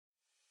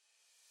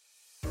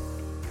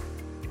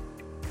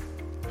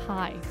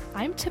Hi,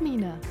 I'm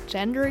Tamina,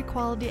 gender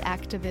equality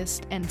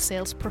activist and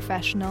sales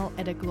professional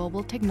at a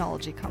global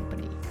technology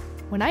company.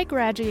 When I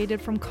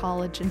graduated from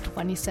college in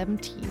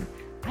 2017,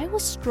 I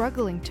was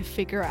struggling to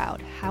figure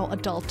out how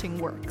adulting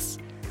works.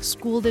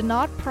 School did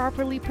not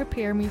properly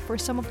prepare me for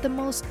some of the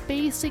most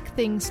basic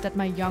things that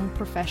my young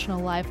professional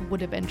life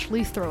would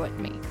eventually throw at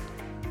me.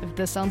 If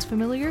this sounds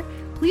familiar,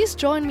 please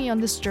join me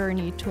on this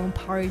journey to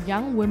empower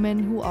young women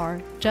who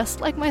are, just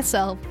like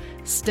myself,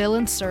 still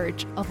in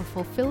search of a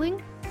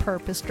fulfilling,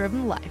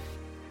 purpose-driven life.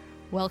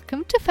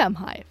 Welcome to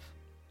FemHive.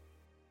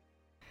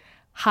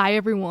 Hi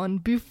everyone,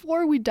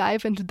 before we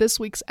dive into this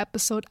week's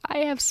episode, I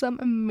have some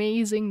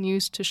amazing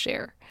news to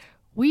share.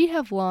 We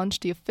have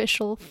launched the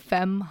official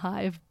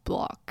FemHive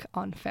blog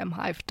on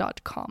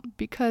femhive.com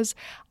because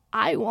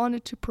I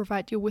wanted to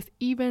provide you with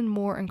even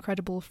more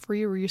incredible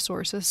free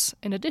resources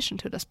in addition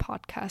to this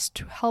podcast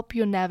to help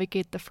you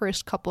navigate the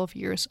first couple of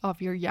years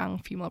of your young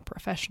female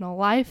professional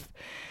life.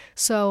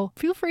 So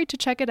feel free to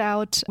check it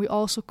out. We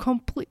also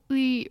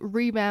completely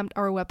revamped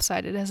our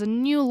website. It has a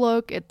new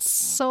look. It's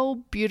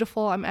so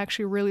beautiful. I'm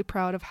actually really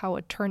proud of how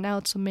it turned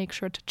out, so make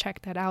sure to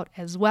check that out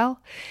as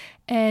well.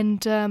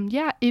 And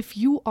if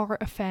you are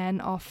a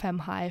fan of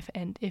FemHive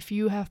and if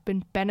you have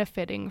been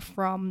benefiting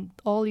from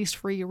all these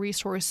free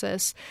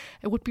resources,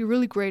 it would be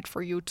really great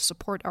for you to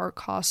support our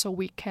cause so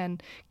we can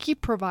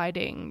keep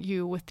providing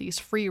you with these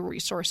free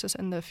resources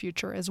in the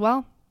future as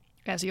well.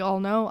 As you all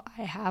know,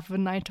 I have a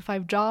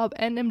 9-to-5 job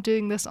and I'm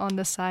doing this on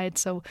the side,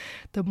 so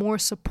the more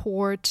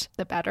support,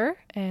 the better,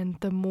 and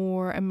the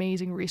more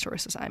amazing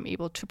resources I'm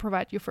able to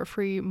provide you for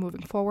free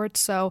moving forward.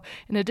 So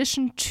in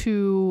addition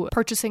to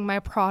purchasing my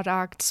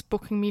products,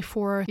 booking me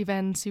for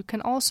events, you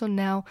can also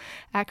now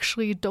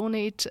actually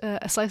donate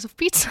a slice of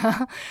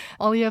pizza.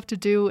 All you have to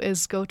do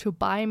is go to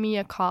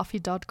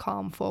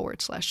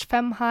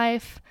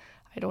buymeacoffee.com/femhive.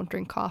 I don't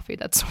drink coffee,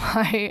 that's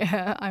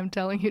why I'm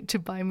telling you to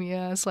buy me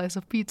a slice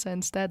of pizza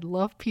instead.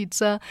 Love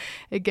pizza.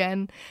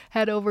 Again,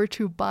 head over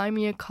to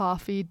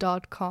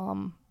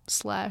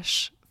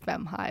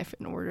buymeacoffee.com/femhive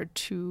in order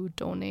to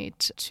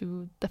donate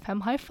to the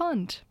FemHive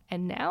Fund.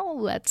 And now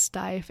let's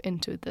dive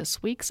into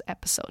this week's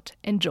episode.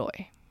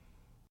 Enjoy.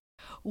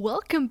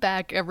 Welcome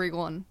back,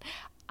 everyone.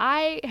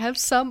 I have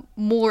some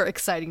more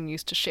exciting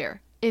news to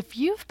share. If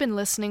you've been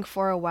listening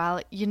for a while,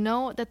 you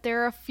know that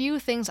there are a few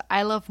things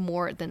I love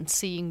more than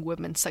seeing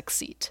women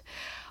succeed.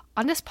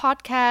 On this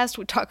podcast,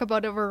 we talk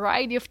about a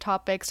variety of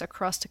topics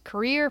across the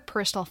career,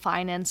 personal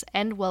finance,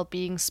 and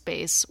well-being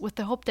space with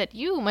the hope that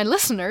you, my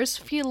listeners,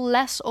 feel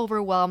less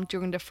overwhelmed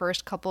during the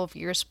first couple of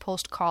years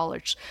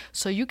post-college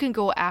so you can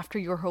go after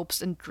your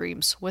hopes and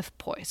dreams with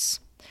poise.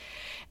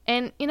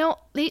 And,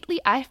 lately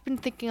I've been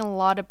thinking a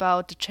lot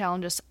about the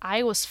challenges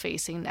I was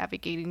facing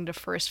navigating the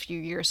first few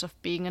years of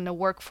being in the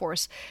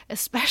workforce,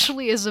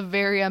 especially as a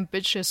very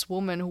ambitious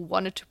woman who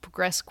wanted to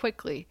progress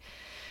quickly.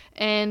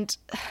 And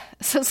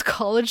since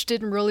college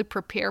didn't really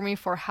prepare me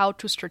for how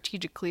to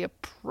strategically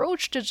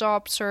approach the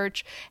job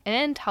search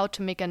and how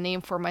to make a name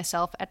for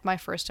myself at my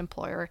first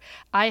employer,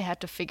 I had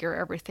to figure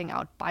everything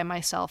out by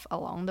myself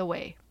along the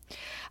way.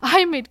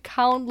 I made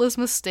countless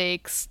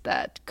mistakes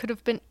that could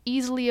have been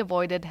easily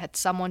avoided had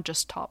someone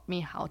just taught me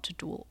how to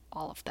do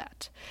all of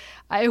that.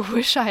 I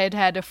wish I had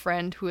had a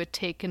friend who had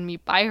taken me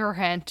by her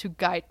hand to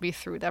guide me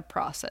through that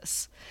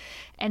process.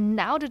 And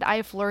now that I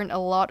have learned a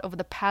lot over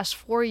the past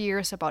 4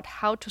 years about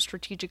how to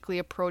strategically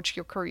approach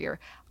your career,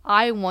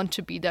 I want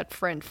to be that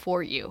friend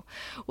for you,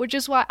 which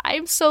is why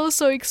I'm so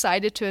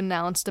excited to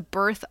announce the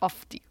birth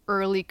of the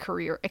Early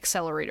Career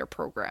Accelerator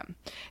program,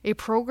 a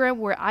program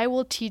where I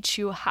will teach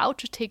you how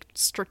to take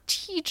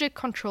strategic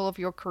control of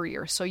your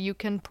career so you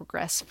can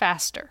progress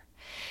faster.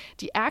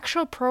 The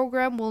actual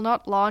program will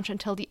not launch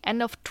until the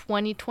end of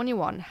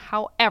 2021.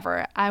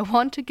 However, I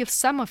want to give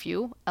some of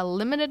you, a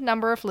limited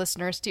number of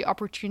listeners, the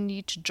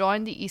opportunity to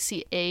join the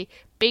ECA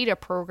beta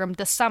program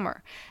this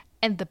summer.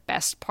 And the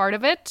best part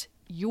of it,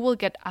 you will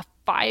get a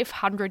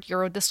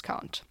 €500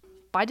 discount.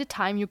 By the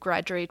time you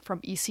graduate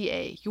from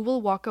ECA, you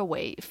will walk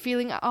away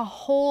feeling a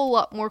whole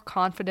lot more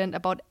confident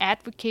about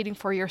advocating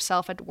for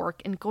yourself at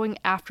work and going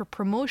after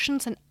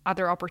promotions and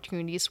other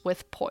opportunities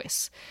with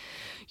poise.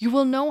 You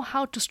will know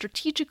how to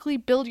strategically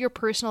build your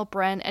personal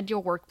brand at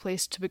your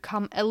workplace to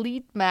become a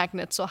lead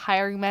magnet so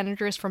hiring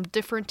managers from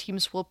different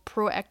teams will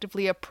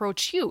proactively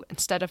approach you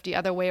instead of the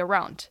other way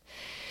around.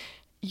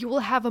 You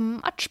will have a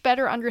much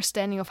better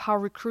understanding of how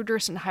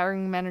recruiters and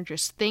hiring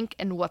managers think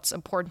and what's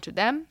important to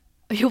them.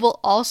 You will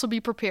also be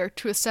prepared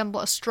to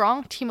assemble a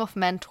strong team of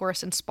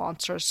mentors and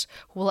sponsors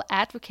who will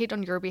advocate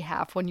on your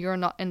behalf when you're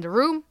not in the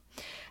room.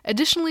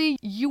 Additionally,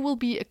 you will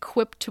be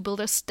equipped to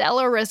build a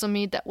stellar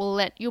resume that will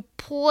let you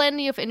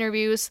plenty of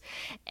interviews,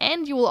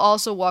 and you will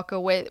also walk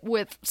away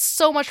with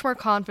so much more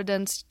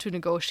confidence to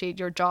negotiate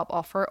your job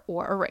offer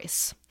or a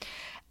raise.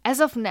 As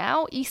of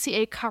now,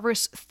 ECA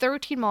covers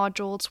 13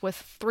 modules with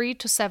 3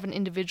 to 7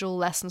 individual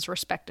lessons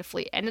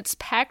respectively, and it's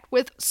packed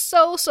with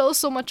so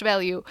much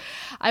value.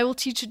 I will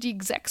teach you the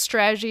exact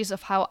strategies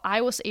of how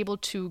I was able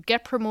to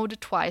get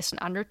promoted twice in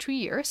under 2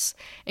 years,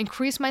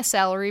 increase my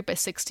salary by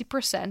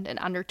 60% in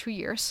under 2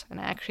 years, and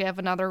I actually have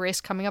another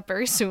raise coming up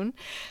very soon,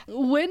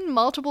 win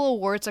multiple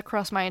awards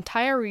across my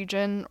entire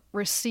region,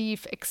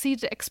 receive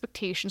exceeded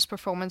expectations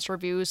performance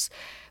reviews,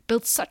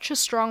 built such a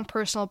strong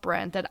personal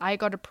brand that I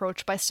got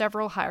approached by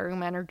several hiring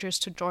managers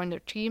to join their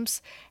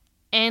teams,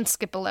 and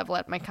skip a level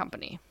at my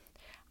company.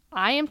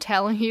 I am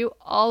telling you,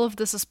 all of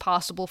this is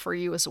possible for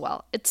you as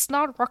well. It's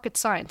not rocket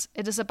science.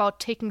 It is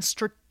about taking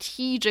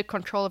strategic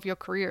control of your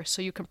career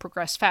so you can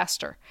progress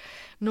faster.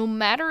 No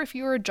matter if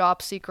you're a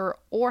job seeker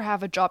or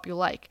have a job you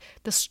like,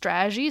 the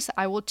strategies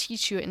I will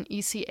teach you in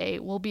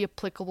ECA will be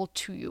applicable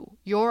to you.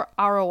 Your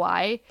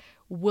ROI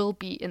will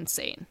be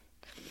insane.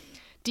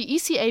 The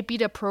ECA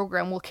beta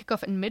program will kick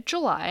off in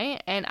mid-July,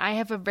 and I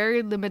have a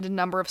very limited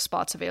number of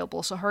spots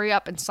available, so hurry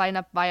up and sign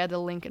up via the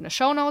link in the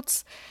show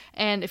notes.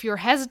 And if you're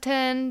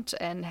hesitant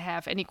and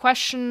have any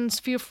questions,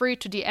 feel free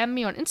to DM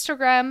me on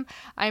Instagram.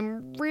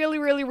 I'm really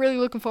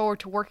looking forward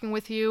to working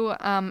with you.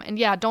 And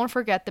yeah, don't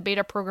forget, the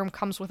beta program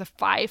comes with a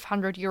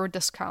 €500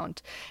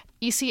 discount.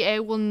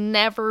 ECA will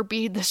never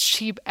be this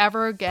cheap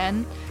ever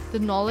again. The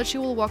knowledge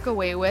you will walk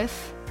away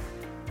with,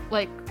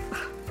 like,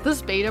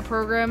 this beta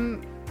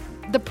program,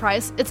 the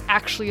price, it's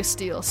actually a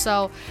steal.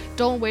 So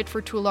don't wait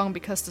for too long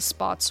because the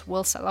spots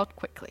will sell out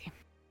quickly.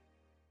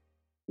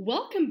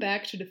 Welcome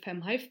back to the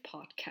FemHive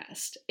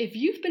podcast. If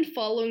you've been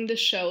following the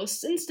show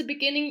since the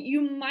beginning,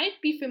 you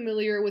might be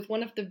familiar with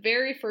one of the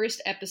very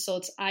first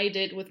episodes I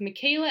did with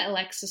Michaela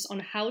Alexis on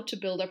how to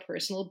build a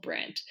personal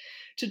brand.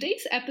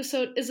 Today's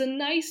episode is a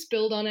nice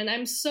build on, and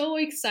I'm so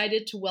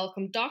excited to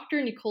welcome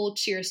Dr. Nicole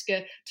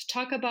Czierska to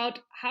talk about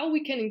how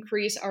we can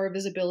increase our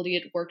visibility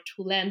at work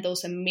to land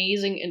those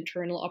amazing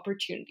internal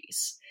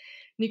opportunities.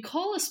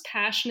 Nicole is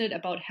passionate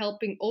about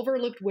helping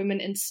overlooked women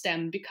in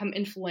STEM become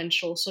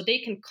influential so they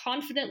can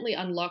confidently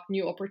unlock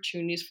new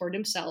opportunities for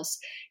themselves,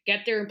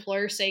 get their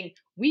employer saying,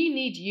 "We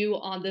need you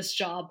on this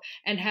job,"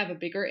 and have a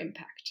bigger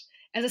impact.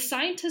 As a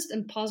scientist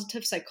and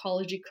positive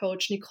psychology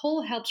coach,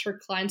 Nicole helps her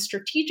clients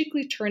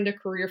strategically turn their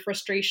career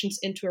frustrations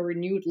into a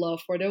renewed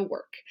love for their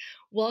work.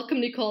 Welcome,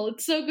 Nicole.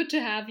 It's so good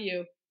to have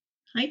you.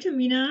 Hi,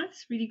 Tamina.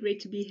 It's really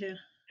great to be here.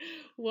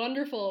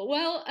 Wonderful.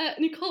 Well,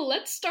 Nicole,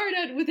 let's start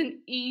out with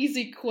an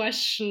easy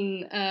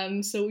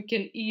question so we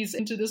can ease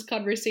into this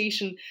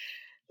conversation.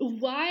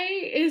 Why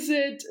is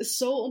it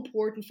so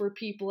important for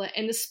people,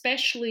 and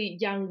especially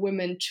young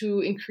women,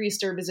 to increase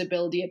their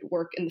visibility at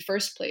work in the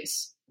first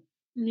place?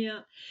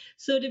 Yeah.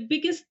 So the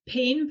biggest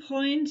pain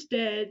point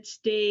that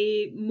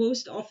they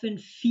most often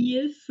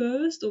feel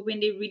first, or when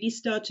they really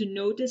start to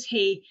notice,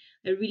 hey,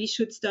 I really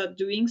should start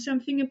doing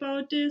something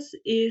about this,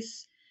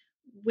 is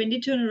when they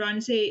turn around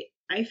and say,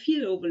 I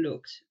feel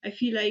overlooked. I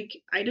feel like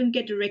I don't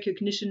get the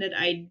recognition that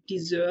I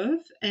deserve,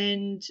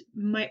 and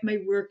my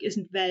work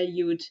isn't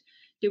valued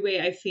the way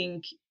I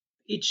think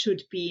it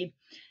should be.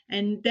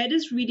 And that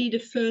is really the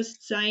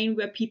first sign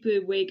where people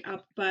wake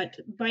up. But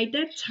by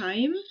that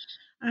time,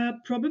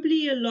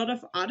 probably a lot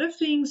of other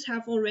things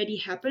have already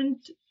happened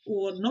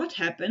or not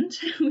happened,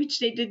 which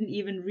they didn't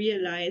even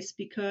realize,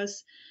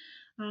 because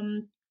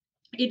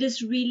it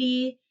is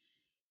really,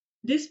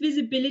 this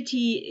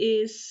visibility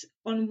is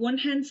on one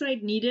hand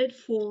side needed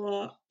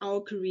for our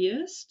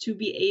careers to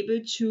be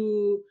able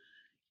to,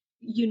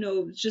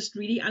 just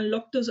really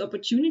unlock those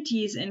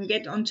opportunities and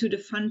get onto the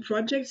fun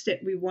projects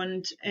that we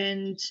want.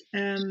 And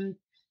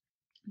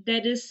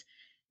that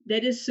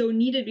is so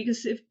needed,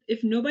 because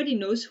if nobody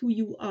knows who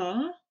you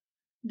are,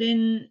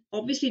 then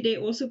obviously they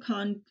also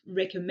can't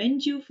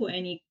recommend you for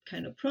any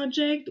kind of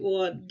project,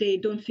 or they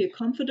don't feel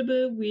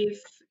comfortable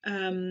with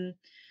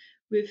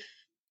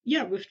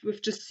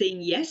with just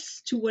saying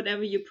yes to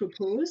whatever you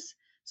propose.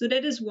 So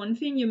that is one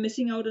thing, you're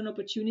missing out on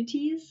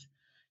opportunities.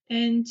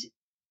 And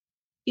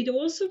it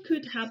also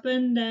could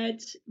happen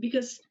that,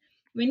 because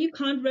when you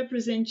can't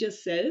represent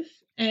yourself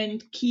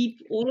and keep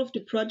all of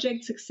the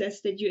project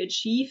success that you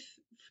achieve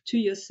to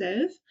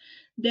yourself,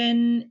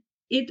 then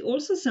it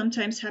also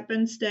sometimes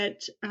happens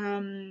that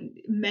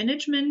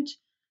management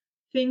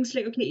thinks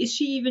like, okay, is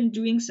she even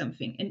doing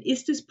something? And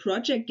is this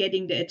project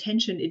getting the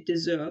attention it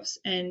deserves?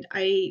 And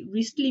I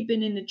recently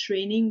been in a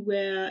training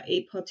where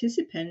a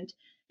participant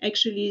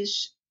actually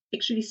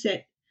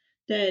said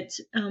that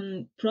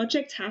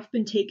projects have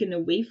been taken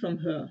away from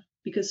her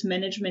because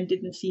management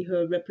didn't see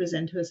her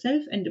represent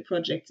herself and the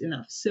project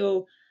enough.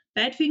 So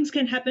bad things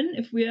can happen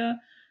if we're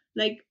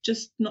like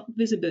just not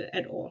visible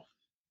at all.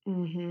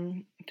 Mm-hmm.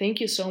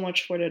 Thank you so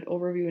much for that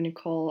overview,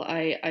 Nicole.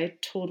 I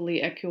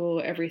totally echo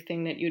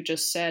everything that you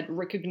just said.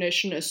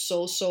 Recognition is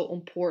so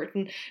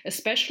important,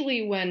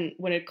 especially when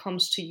it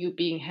comes to you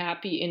being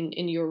happy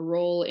in your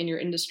role, in your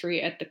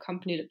industry, at the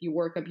company that you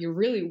work at. You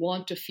really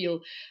want to feel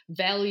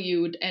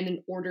valued, and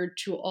in order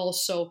to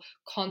also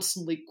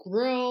constantly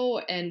grow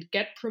and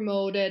get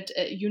promoted,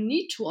 you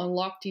need to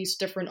unlock these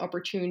different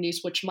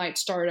opportunities, which might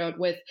start out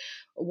with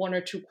one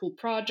or two cool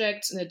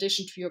projects in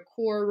addition to your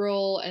core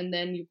role, and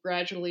then you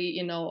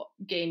gradually,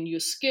 gain new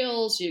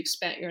skills, you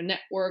expand your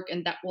network,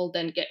 and that will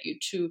then get you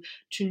to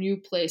new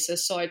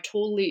places. So I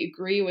totally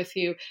agree with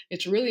you.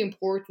 It's really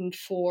important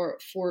for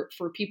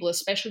people,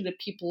 especially the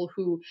people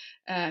who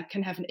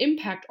can have an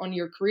impact on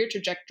your career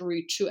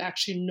trajectory, to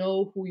actually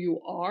know who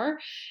you are.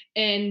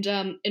 And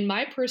in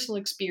my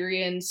personal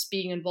experience,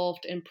 being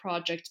involved in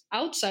projects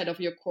outside of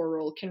your core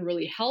role can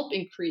really help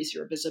increase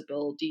your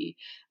visibility.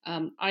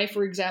 I,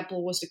 for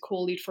example, was the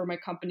co-lead for my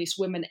company's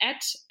Women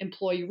at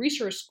Employee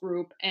Resource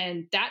Group,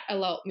 and that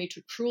allowed me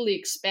to truly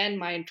expand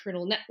my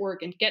internal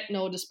network and get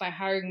noticed by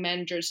hiring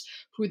managers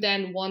who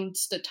then,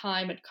 once the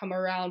time had come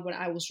around when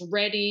I was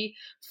ready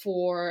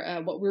for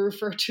what we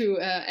refer to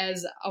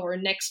as our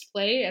next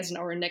play, as in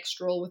our next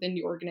role within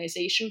the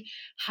organization,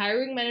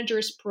 hiring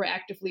managers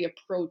proactively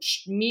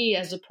approached me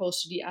as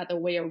opposed to the other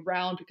way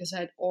around, because I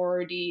had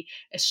already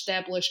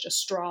established a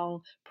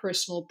strong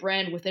personal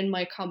brand within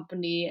my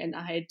company, and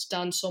I had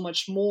done so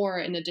much more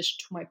in addition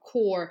to my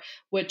core,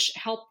 which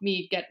helped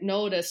me get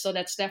noticed. So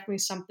that's definitely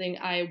something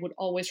I would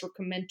always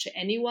recommend to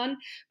anyone.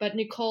 But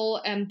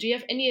Nicole, do you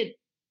have any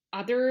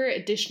other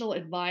additional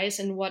advice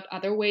in what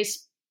other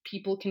ways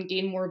people can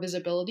gain more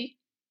visibility?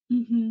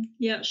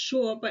 Yeah,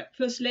 sure. But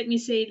first, let me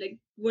say, like,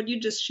 what you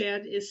just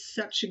shared is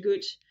such a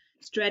good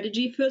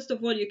strategy. First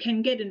of all, you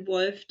can get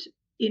involved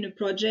in a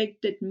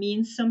project that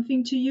means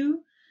something to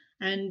you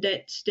and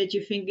that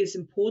you think is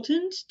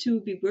important to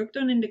be worked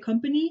on in the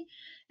company.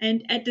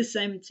 And at the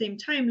same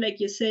time, like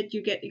you said,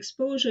 you get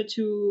exposure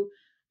to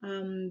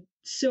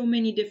so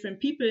many different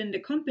people in the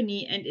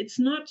company, and it's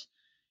not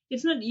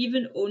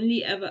even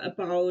only ever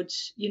about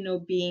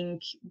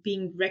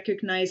being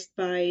recognized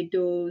by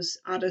those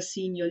other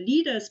senior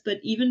leaders, but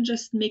even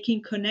just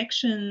making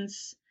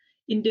connections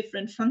in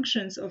different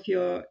functions of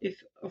your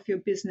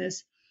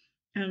business.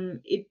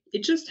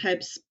 It just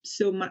helps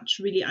so much,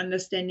 really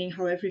understanding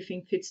how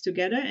everything fits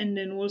together, and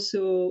then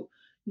also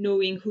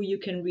knowing who you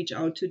can reach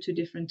out to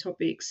different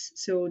topics.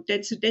 So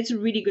that's a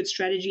really good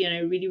strategy, and I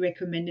really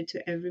recommend it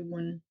to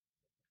everyone.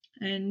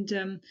 And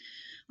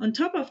on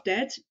top of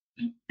that,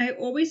 I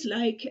always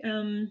like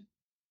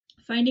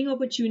finding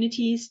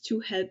opportunities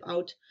to help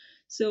out.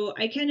 So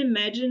I can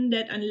imagine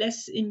that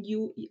unless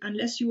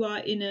you are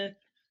in a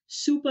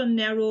super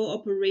narrow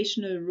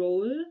operational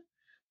role,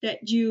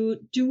 that you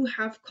do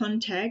have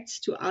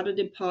contacts to other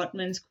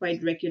departments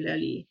quite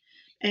regularly,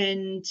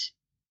 and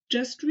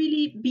just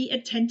really be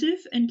attentive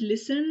and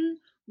listen.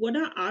 What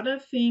are other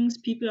things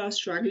people are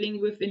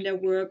struggling with in their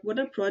work? What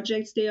are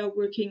projects they are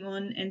working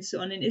on, and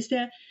so on? And is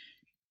there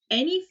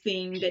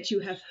anything that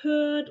you have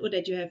heard or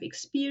that you have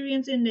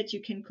experience in that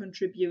you can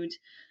contribute?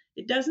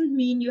 It doesn't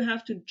mean you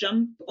have to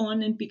jump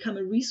on and become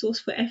a resource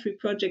for every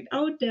project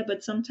out there,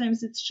 but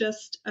sometimes it's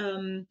just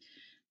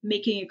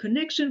making a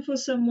connection for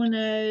someone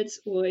else,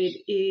 or it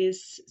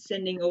is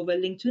sending over a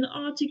link to an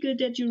article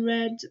that you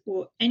read,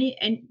 or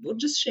or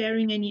just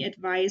sharing any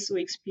advice or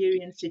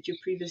experience that you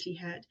previously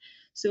had.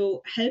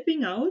 So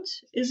helping out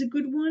is a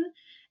good one,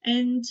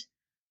 and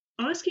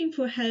asking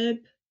for help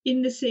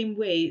in the same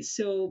way.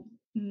 So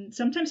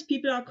sometimes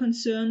people are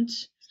concerned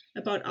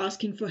about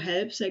asking for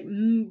help. It's like,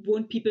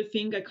 won't people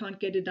think I can't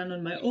get it done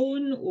on my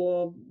own?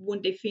 Or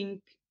won't they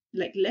think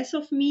like less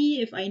of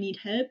me if I need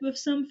help with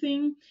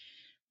something?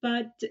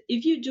 But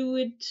if you do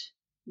it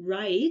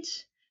right,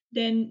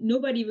 then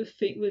nobody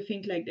will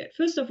think like that.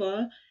 First of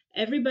all,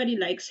 everybody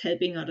likes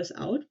helping others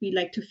out. We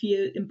like to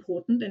feel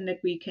important and that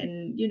we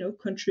can,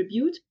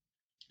 contribute.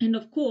 And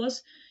of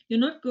course, you're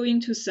not going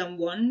to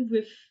someone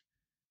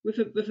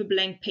with a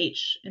blank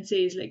page and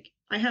says like,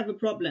 I have a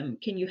problem,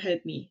 can you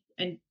help me?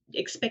 And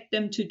expect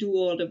them to do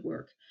all the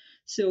work.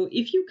 So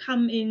if you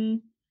come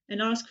in and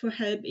ask for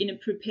help in a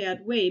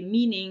prepared way,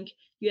 meaning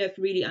you have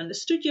really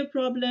understood your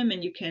problem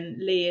and you can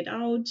lay it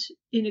out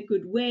in a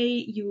good way,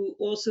 you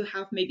also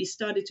have maybe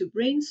started to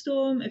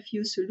brainstorm a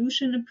few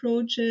solution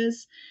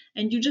approaches,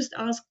 and you just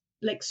ask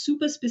like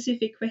super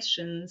specific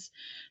questions,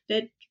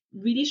 that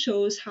really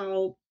shows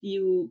how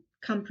you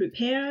come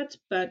prepared,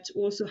 but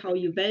also how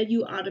you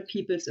value other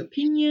people's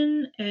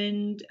opinion,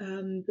 and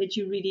that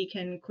you really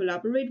can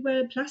collaborate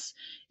well. Plus,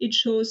 it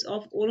shows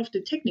off all of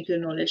the technical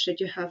knowledge that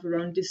you have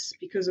around this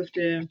because of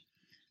the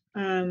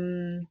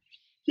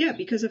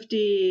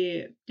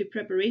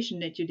preparation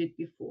that you did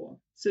before.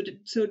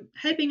 So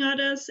helping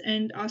others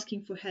and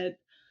asking for help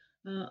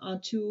are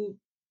two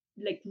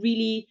like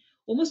really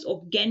almost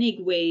organic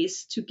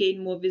ways to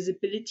gain more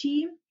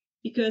visibility,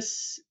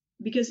 because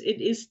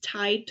it is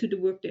tied to the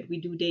work that we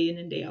do day in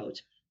and day out.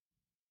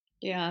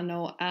 Yeah,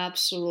 no,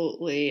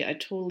 absolutely. I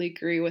totally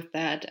agree with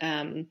that.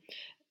 I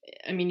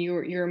mean,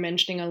 you're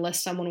mentioning,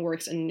 unless someone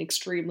works in an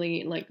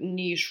extremely like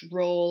niche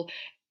role,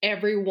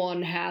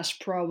 everyone has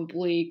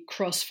probably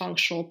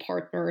cross-functional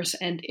partners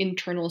and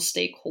internal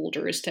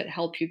stakeholders that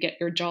help you get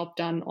your job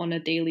done on a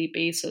daily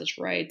basis,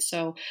 right?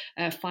 So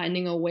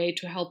finding a way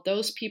to help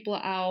those people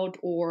out,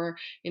 or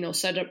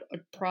set up a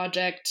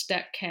project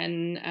that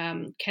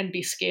can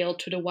be scaled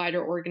to the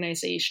wider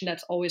organization.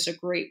 That's always a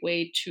great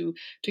way to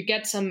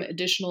get some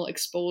additional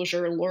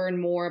exposure, learn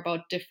more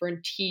about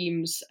different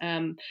teams,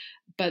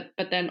 but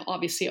then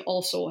obviously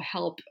also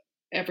help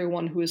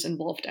everyone who is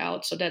involved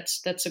out. So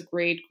that's a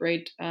great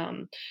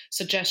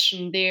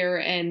suggestion there.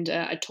 And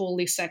I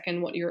totally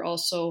second what you're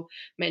also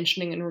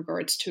mentioning in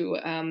regards to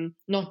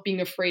not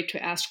being afraid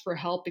to ask for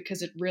help,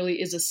 because it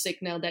really is a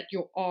signal that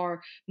you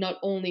are not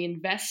only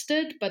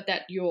invested, but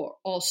that you're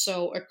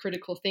also a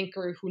critical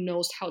thinker who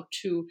knows how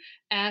to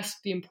ask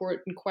the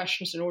important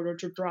questions in order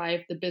to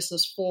drive the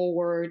business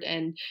forward,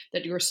 and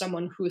that you're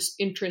someone who's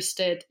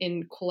interested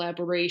in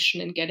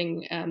collaboration and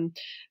getting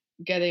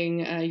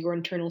your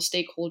internal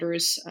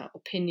stakeholders'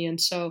 opinion.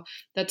 So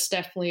that's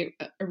definitely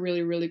a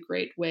really, really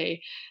great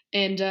way.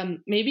 And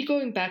maybe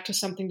going back to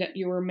something that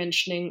you were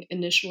mentioning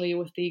initially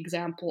with the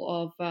example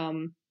of,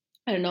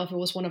 I don't know if it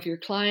was one of your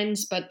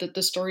clients, but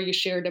the story you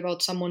shared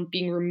about someone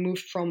being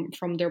removed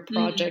from their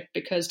project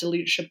because the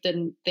leadership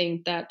didn't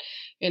think that,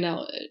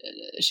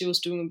 she was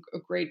doing a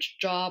great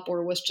job,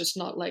 or was just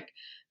not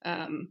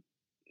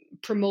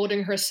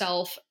promoting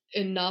herself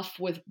enough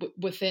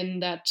within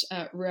that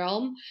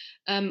realm.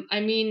 I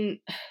mean,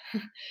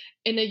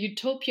 in a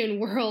utopian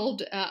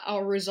world,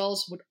 our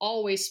results would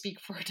always speak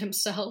for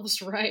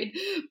themselves, right?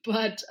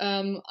 But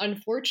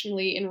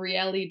unfortunately, in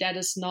reality, that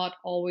is not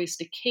always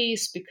the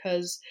case,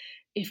 because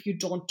if you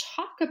don't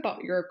talk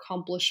about your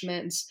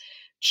accomplishments,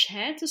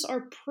 chances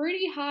are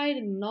pretty high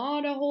that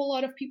not a whole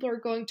lot of people are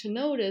going to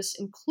notice,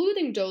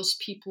 including those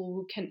people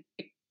who can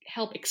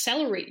help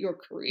accelerate your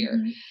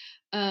career.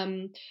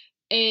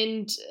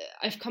 And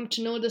I've come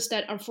to notice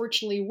that,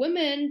 unfortunately,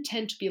 women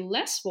tend to be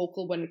less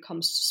vocal when it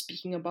comes to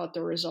speaking about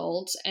the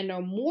results, and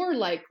are more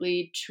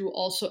likely to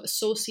also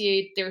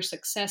associate their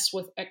success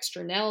with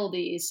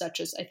externalities,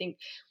 such as, I think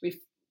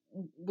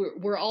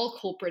we're all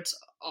culprits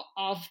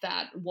of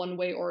that one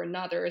way or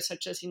another,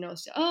 such as,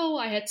 oh,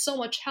 I had so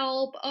much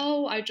help.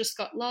 Oh, I just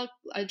got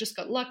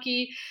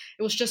lucky.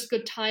 It was just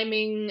good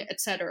timing,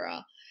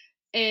 etc.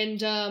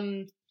 And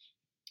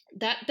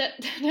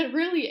that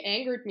really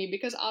angered me,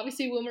 because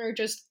obviously women are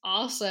just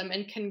awesome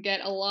and can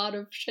get a lot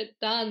of shit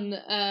done.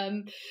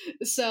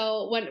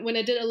 So when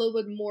I did a little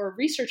bit more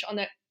research on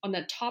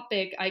that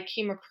topic, I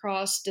came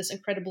across this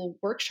incredible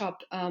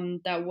workshop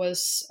that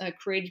was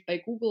created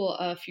by Google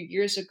a few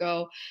years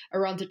ago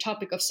around the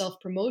topic of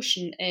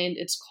self-promotion, and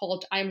it's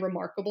called I'm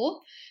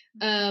Remarkable.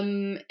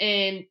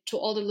 And to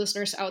all the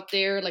listeners out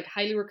there,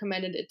 highly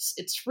recommended.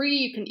 It's free.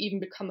 You can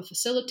even become a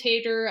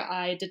facilitator.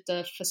 I did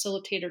the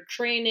facilitator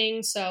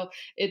training, so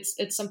it's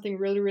something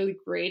really, really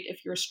great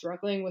if you're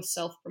struggling with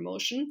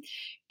self-promotion.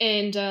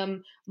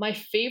 And my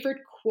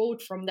favorite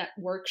quote from that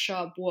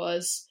workshop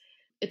was,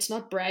 "It's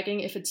not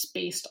bragging if it's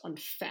based on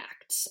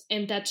facts."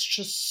 And that's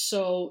just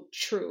so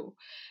true.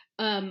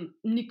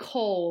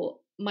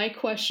 Nicole, my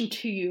question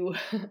to you,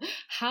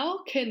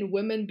 how can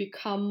women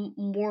become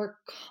more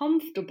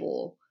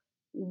comfortable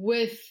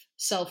with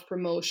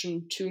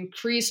self-promotion to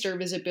increase their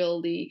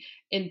visibility,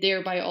 and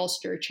thereby also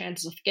their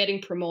chances of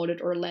getting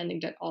promoted or landing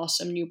that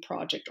awesome new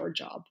project or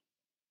job?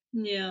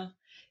 Yeah,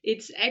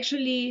 it's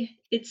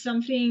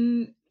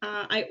something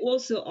I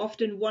also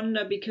often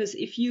wonder, because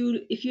if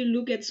you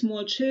look at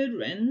small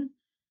children,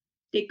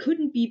 they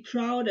couldn't be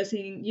proud as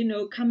in,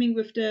 coming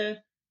with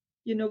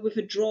with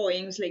the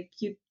drawings,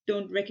 you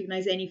don't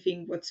recognize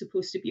anything what's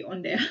supposed to be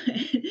on there.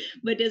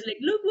 But there's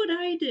look what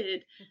I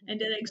did.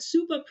 And they're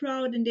super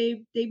proud, and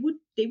they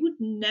would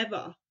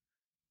never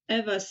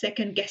ever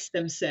second guess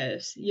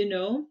themselves,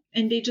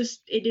 and they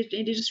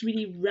just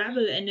really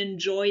revel and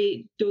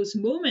enjoy those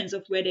moments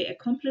of where they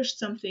accomplished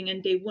something,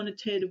 and they want to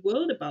tell the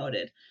world about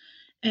it.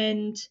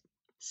 And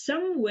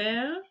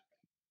somewhere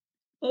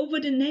over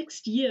the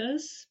next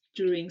years,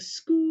 during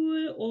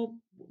school or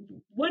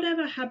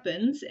whatever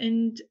happens,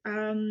 and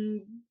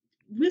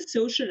we're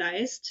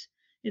socialized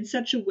in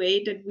such a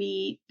way that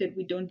we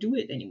don't do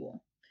it anymore.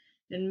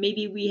 And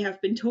maybe we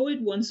have been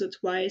told once or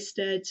twice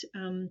that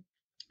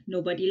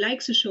nobody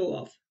likes a show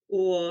off,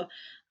 or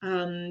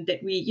that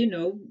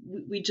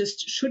we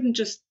just shouldn't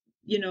just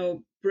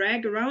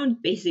brag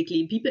around.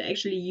 Basically, people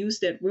actually use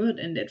that word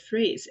and that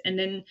phrase, and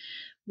then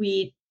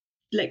we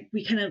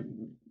kind of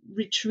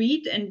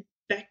retreat and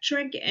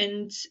backtrack,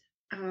 and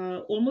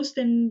almost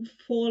then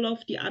fall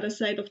off the other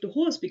side of the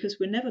horse, because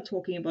we're never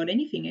talking about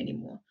anything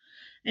anymore.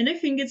 And I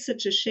think it's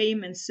such a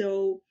shame. And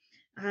so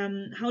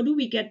how do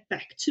we get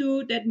back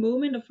to that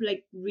moment of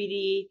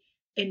really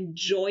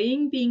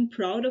enjoying being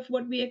proud of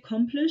what we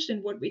accomplished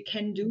and what we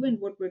can do and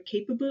what we're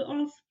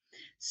capable of?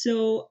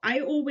 So I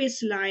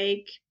always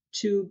like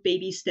to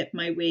baby step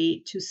my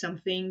way to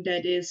something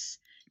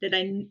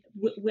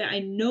where I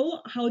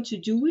know how to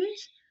do it.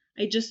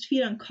 I just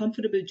feel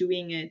uncomfortable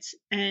doing it.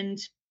 And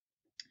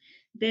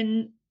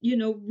then,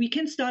 we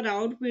can start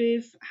out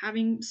with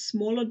having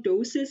smaller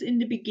doses in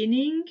the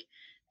beginning,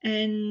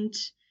 and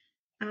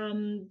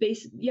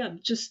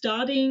just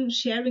starting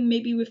sharing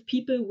maybe with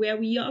people where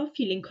we are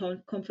feeling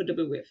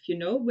comfortable with,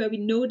 where we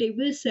know they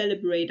will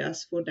celebrate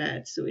us for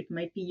that. So it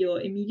might be your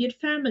immediate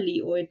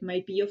family, or it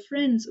might be your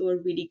friends, or a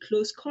really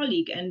close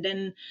colleague. And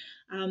then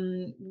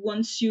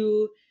once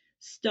you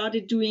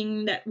started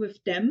doing that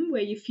with them,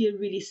 where you feel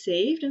really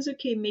safe, then it's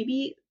okay,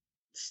 maybe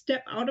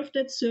step out of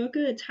that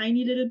circle a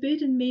tiny little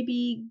bit and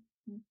maybe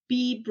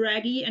be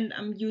braggy. And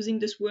I'm using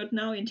this word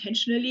now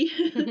intentionally.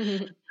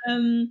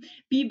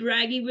 Be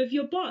braggy with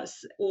your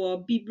boss,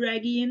 or be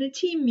braggy in a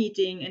team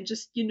meeting, and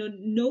just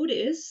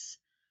notice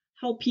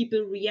how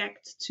people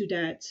react to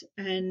that.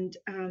 And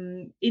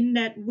in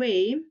that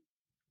way,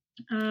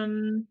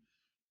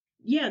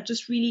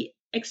 just really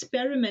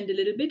experiment a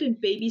little bit and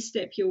baby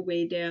step your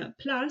way there.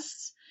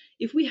 Plus,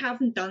 if we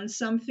haven't done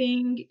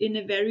something in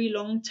a very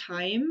long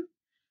time,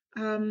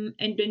 and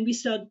then we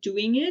start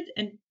doing it,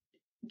 and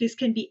this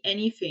can be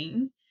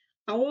anything,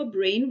 our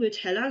brain will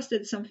tell us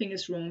that something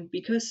is wrong,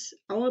 because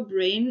our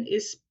brain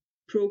is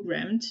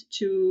programmed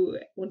to,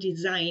 or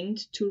designed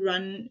to,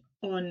 run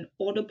on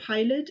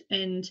autopilot,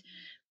 and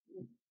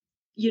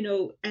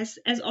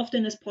as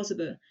often as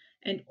possible.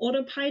 And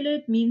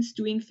autopilot means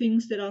doing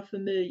things that are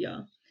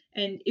familiar.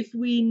 And if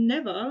we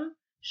never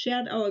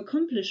shared our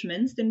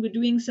accomplishments, then we're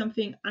doing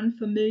something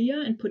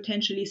unfamiliar and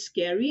potentially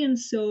scary. And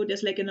so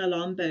there's like an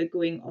alarm bell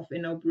going off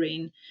in our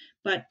brain.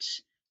 But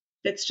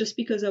that's just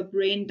because our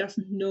brain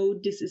doesn't know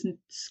this isn't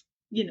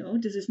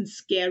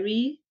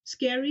scary.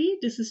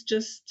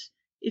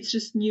 It's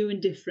just new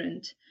and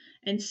different.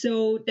 And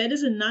so that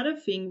is another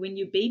thing. When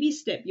you baby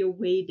step your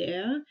way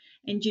there,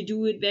 and you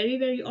do it very,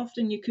 very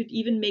often, you could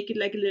even make it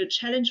like a little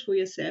challenge for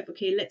yourself.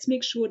 Okay, let's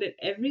make sure that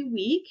every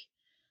week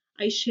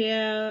I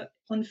share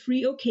on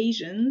 3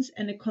 occasions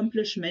an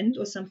accomplishment,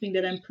 or something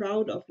that I'm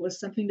proud of, or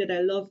something that I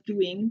love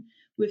doing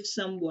with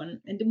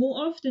someone. And the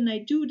more often I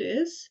do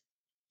this,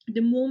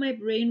 the more my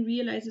brain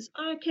realizes,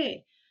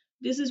 okay,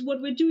 this is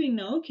what we're doing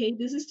now. Okay,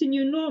 this is the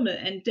new normal.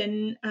 And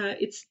then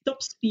it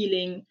stops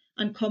feeling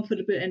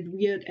uncomfortable and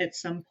weird at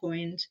some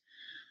point.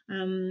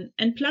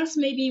 And plus,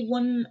 maybe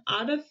one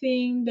other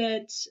thing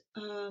that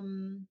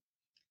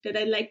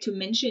I'd like to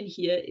mention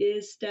here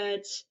is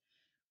that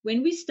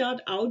when we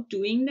start out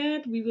doing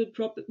that, we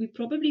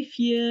probably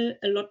feel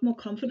a lot more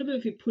comfortable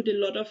if we put a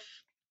lot of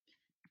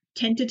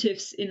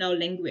tentatives in our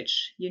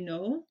language.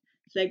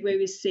 It's like where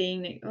we're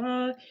saying like,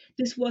 oh,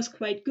 this was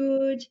quite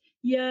good,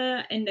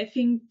 yeah, and I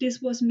think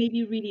this was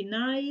maybe really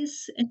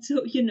nice. And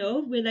so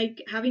we're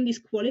like having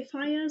these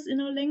qualifiers in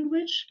our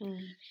language.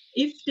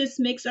 If this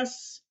makes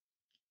us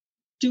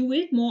do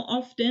it more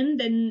often,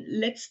 then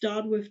let's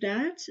start with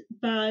that.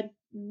 But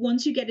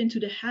once you get into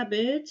the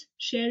habit,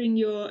 sharing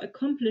your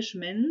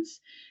accomplishments,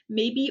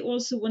 maybe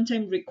also one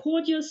time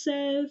record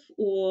yourself,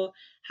 or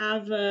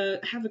have a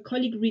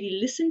colleague really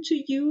listen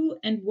to you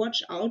and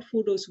watch out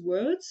for those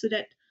words, so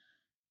that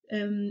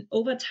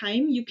over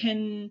time you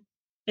can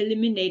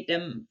eliminate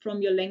them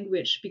from your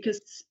language.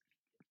 Because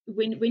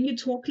when you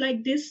talk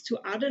like this to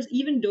others,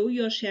 even though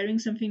you're sharing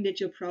something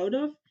that you're proud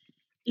of,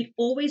 it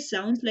always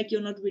sounds like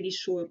you're not really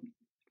sure,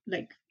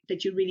 like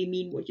that you really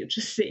mean what you're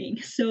just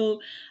saying. So,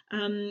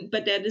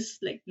 but that is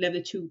like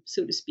level 2,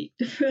 so to speak.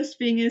 The first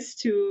thing is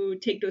to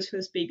take those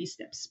first baby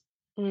steps.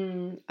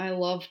 I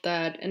love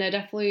that. And I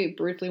definitely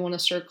briefly want to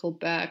circle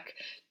back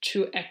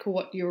to echo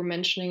what you were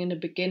mentioning in the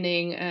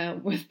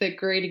beginning, with the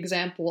great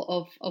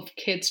example of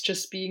kids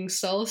just being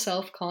so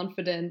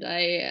self-confident.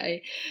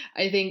 I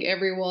think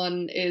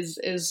everyone is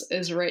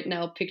right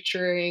now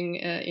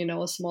picturing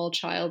a small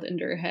child in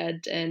their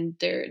head, and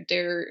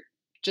they're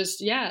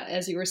just,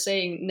 as you were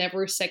saying,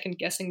 never second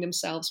guessing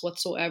themselves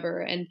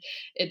whatsoever. And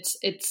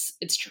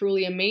it's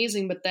truly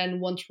amazing. But then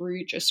once we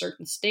reach a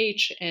certain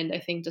stage, and I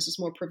think this is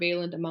more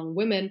prevalent among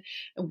women,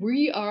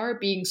 we are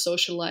being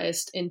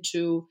socialized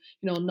into,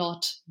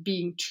 not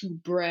being too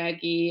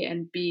braggy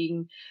and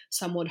being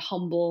somewhat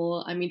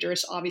humble. I mean,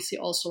 there's obviously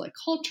also like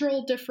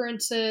cultural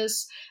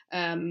differences.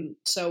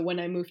 So when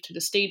I moved to the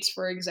States,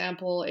 for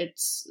example,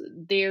 it's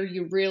there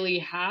you really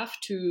have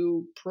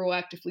to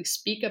proactively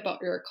speak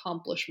about your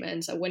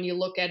accomplishments. When you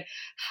look at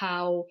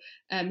how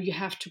you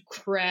have to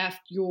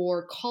craft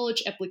your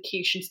college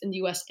applications in the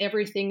US,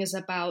 everything is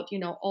about,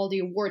 all the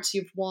awards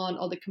you've won,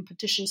 all the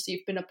competitions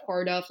you've been a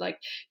part of, like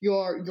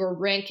your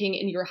ranking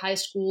in your high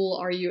school.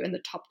 Are you in the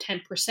top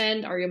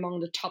 10%? Are you among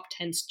the top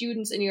 10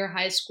 students in your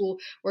high school?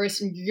 Whereas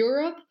in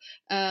Europe,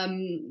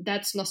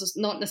 that's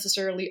not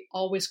necessarily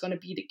always going to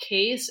be the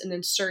case. And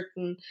in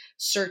certain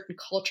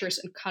cultures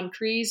and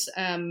countries,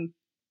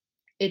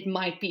 it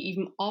might be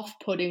even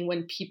off-putting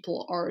when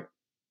people are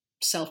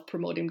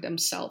self-promoting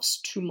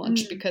themselves too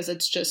much, because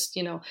it's just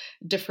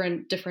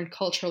different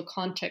cultural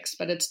context.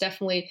 But it's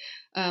definitely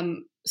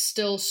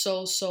still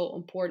so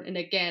important. And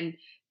again,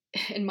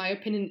 in my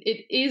opinion,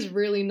 it is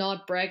really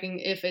not bragging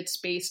if it's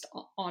based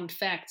on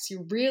facts.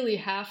 You really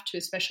have to,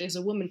 especially as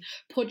a woman,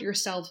 put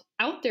yourself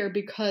out there,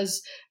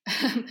 because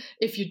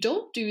if you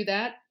don't do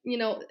that,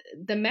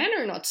 the men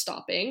are not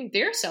stopping.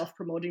 They're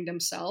self-promoting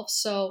themselves.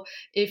 So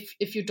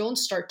if you don't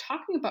start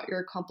talking about your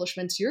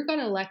accomplishments, you're going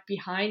to lag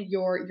behind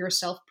your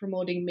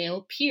self-promoting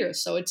male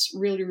peers. So it's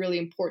really, really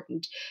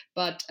important.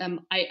 But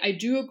I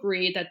do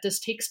agree that this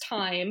takes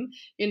time.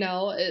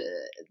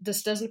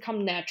 This doesn't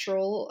come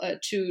natural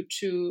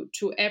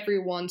to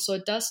everyone. So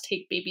it does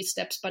take baby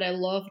steps. But I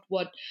loved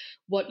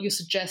what you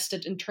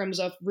suggested in terms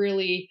of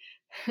really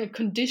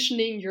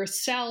conditioning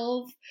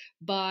yourself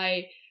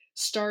by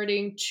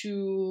starting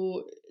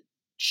to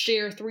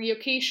share 3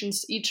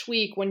 occasions each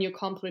week when you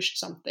accomplished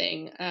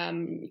something.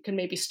 You can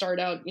maybe start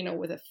out,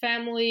 with a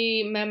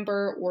family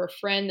member or a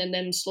friend, and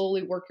then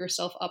slowly work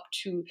yourself up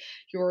to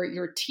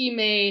your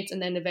teammates,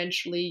 and then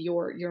eventually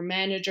your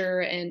manager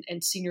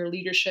and senior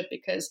leadership.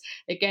 Because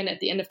again, at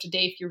the end of the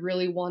day, if you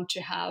really want to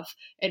have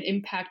an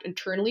impact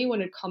internally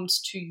when it comes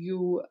to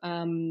you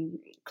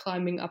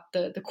climbing up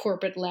the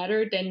corporate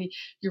ladder, then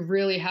you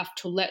really have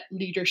to let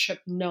leadership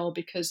know,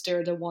 because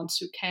they're the ones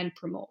who can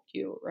promote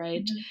you,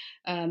 right?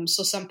 Mm-hmm.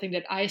 So something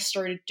that I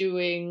started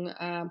doing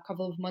a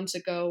couple of months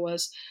ago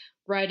was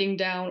writing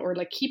down, or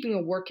like keeping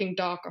a working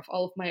doc of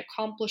all of my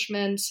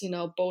accomplishments,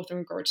 both in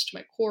regards to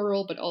my core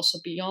role, but also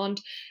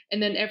beyond.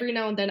 And then every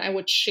now and then I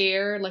would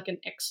share like an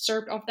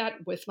excerpt of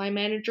that with my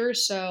manager,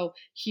 so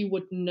he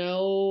would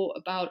know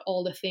about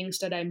all the things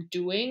that I'm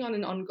doing on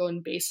an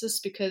ongoing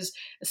basis. Because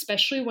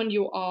especially when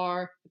you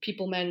are a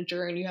people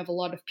manager and you have a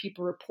lot of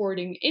people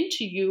reporting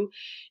into you,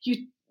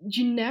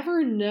 you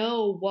never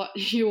know what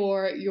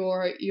your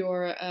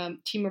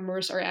team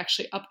members are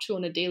actually up to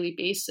on a daily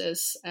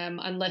basis,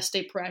 unless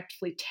they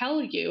proactively tell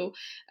you.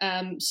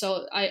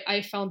 So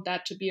I found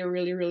that to be a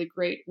really, really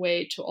great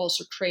way to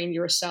also train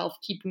yourself,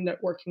 keeping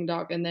that working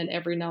doc, and then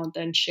every now and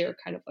then share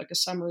kind of like a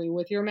summary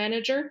with your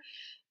manager.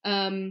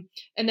 And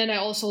then I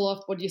also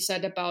loved what you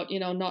said about,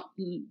 not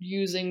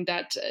using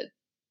that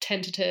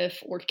tentative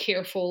or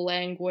careful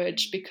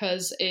language,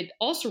 because it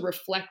also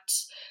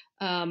reflects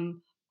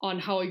on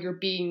how you're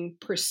being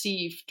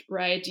perceived,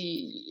 right?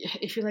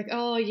 If you're like,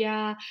 oh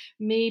yeah,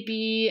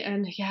 maybe,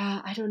 and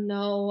yeah, I don't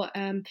know,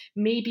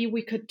 maybe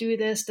we could do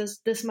this.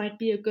 This might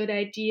be a good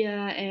idea,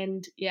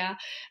 and yeah,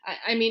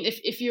 I mean,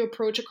 if you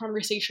approach a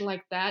conversation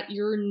like that,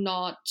 you're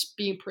not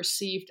being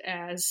perceived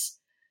as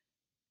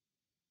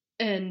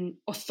an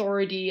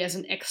authority, as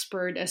an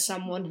expert, as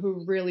someone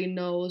who really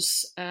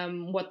knows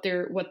what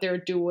they're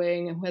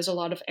doing and who has a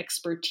lot of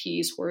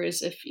expertise.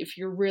 Whereas if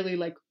you're really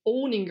like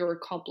owning your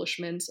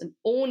accomplishments and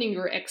owning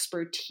your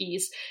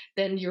expertise,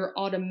 then you're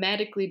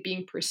automatically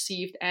being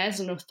perceived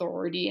as an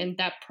authority, and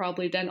that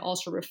probably then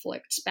also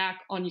reflects back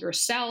on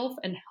yourself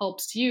and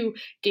helps you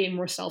gain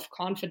more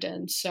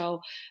self-confidence. So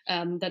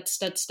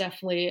that's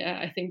definitely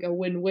I think a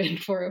win-win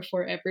for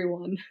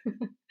everyone.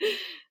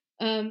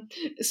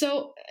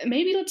 So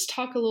maybe let's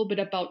talk a little bit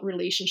about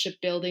relationship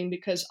building,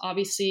 because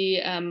obviously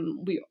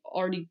we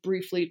already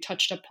briefly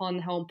touched upon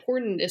how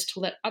important it is to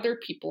let other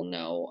people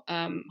know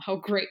how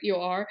great you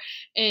are.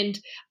 And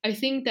I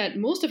think that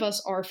most of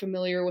us are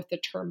familiar with the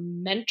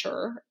term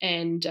mentor,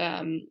 and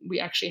we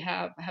actually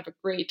have a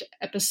great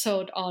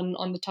episode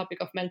on the topic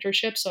of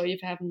mentorship. So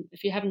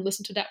if you haven't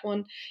listened to that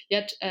one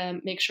yet,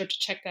 make sure to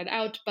check that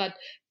out. But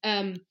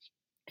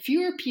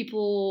fewer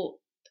people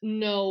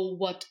know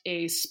what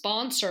a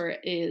sponsor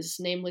is,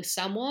 namely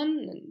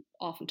someone, and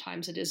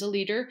oftentimes it is a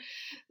leader,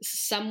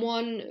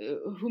 someone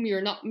whom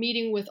you're not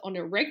meeting with on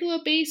a regular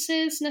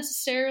basis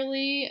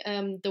necessarily,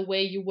 the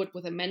way you would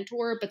with a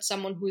mentor, but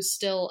someone who is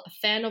still a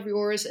fan of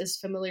yours, is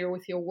familiar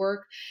with your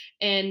work,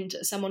 and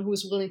someone who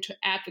is willing to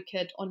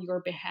advocate on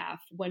your behalf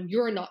when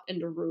you're not in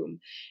the room.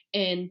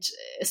 And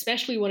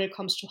especially when it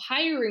comes to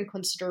hiring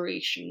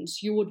considerations,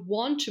 you would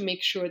want to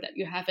make sure that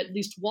you have at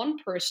least one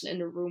person in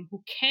the room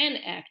who can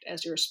act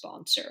as your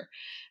sponsor.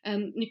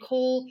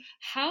 Nicole,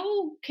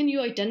 how can you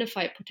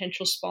identify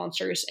potential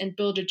sponsors and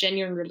build a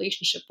genuine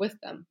relationship with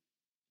them?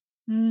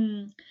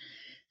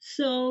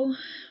 So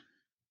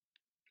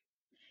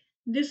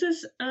this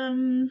is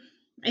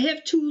I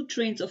have 2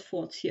 trains of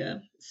thoughts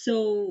here.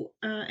 So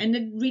and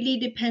it really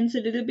depends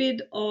a little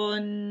bit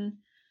on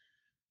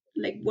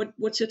like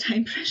what's your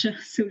time pressure,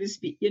 so to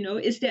speak.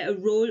 Is there a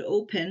role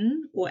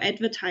open or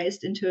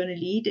advertised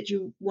internally that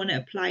you want to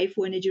apply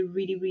for and that you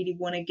really, really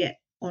want to get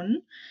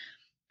on?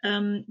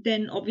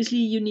 Then obviously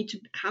you need to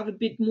have a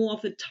bit more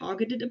of a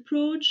targeted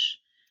approach.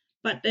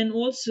 But then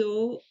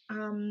also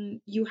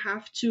you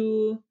have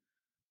to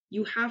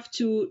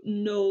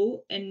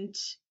know and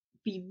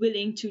be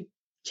willing to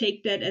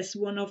take that as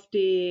one of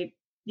the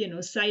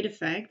side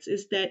effects,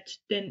 is that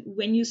then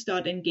when you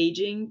start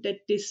engaging,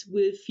 that this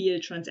will feel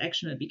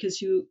transactional, because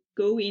you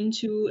go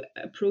into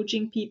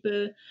approaching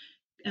people,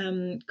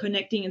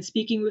 connecting and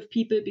speaking with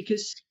people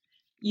because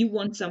you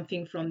want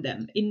something from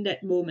them in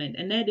that moment,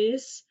 and that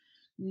is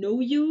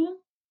know you,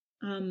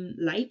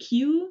 like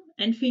you,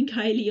 and think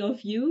highly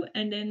of you,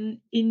 and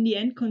then in the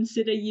end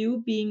consider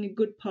you being a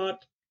good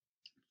part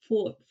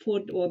for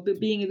or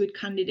being a good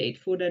candidate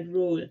for that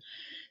role.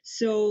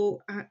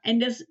 So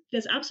and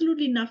there's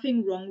absolutely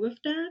nothing wrong with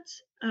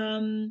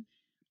that.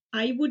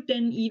 I would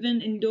then,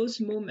 even in those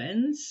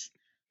moments,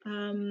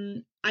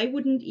 I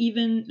wouldn't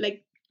even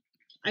like,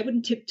 I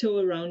wouldn't tiptoe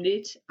around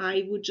it.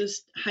 I would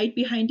just hide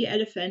behind the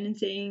elephant and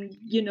saying,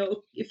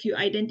 if you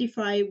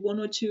identify one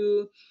or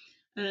two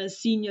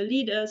senior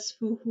leaders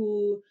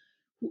who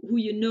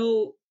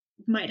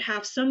might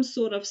have some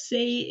sort of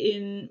say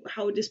in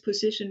how this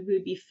position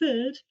will be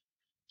filled,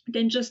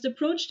 then just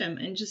approach them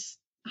and just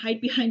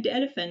hide behind the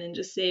elephant and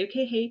just say,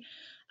 okay, hey,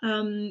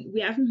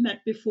 we haven't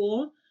met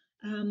before.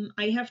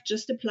 I have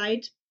just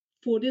applied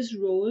for this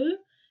role.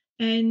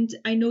 And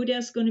I know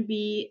there's going to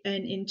be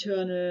an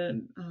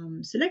internal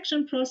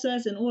selection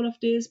process and all of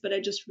this, but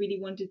I just really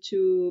wanted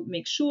to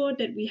make sure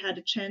that we had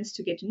a chance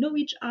to get to know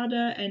each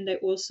other. And I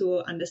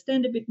also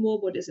understand a bit more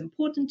what is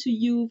important to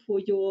you for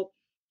your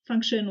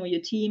function or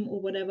your team or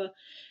whatever.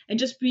 And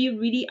just be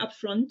really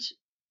upfront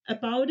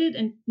about it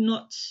and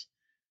not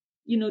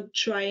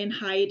try and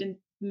hide and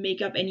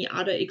make up any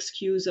other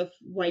excuse of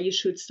why you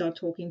should start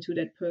talking to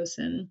that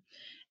person.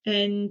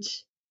 And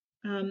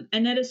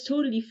that is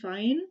totally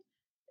fine.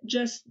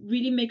 Just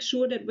really make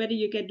sure that whether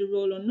you get the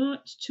role or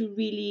not, to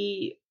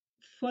really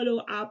follow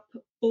up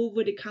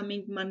over the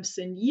coming months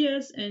and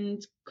years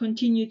and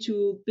continue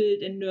to build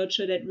and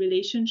nurture that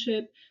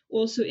relationship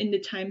also in the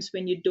times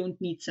when you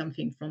don't need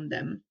something from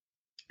them.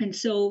 And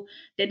so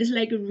that is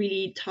like a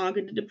really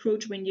targeted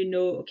approach when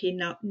okay,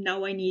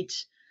 now I need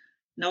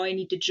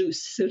the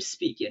juice, so to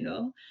speak,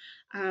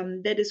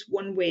 that is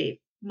one way.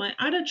 My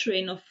other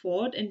train of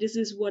thought, and this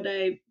is what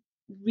I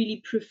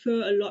really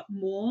prefer a lot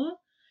more,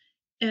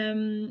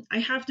 I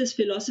have this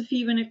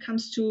philosophy when it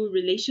comes to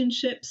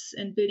relationships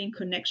and building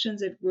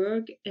connections at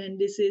work, and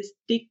this is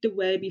dig the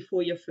well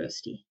before you're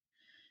thirsty.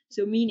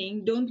 So,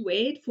 meaning, don't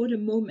wait for the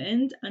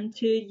moment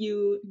until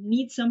you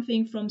need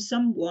something from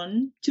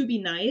someone to be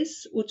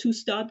nice or to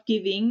start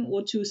giving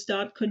or to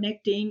start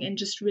connecting and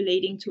just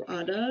relating to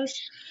others,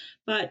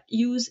 but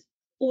use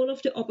all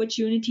of the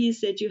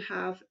opportunities that you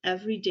have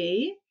every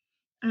day.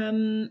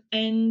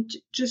 And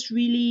just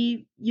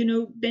really,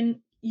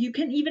 then you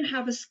can even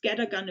have a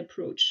scattergun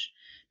approach,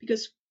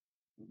 because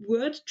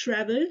word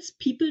travels,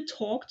 people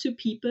talk to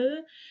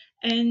people.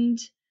 And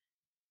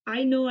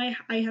I know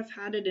I have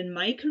had it in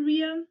my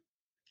career,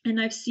 and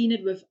I've seen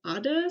it with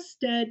others,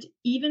 that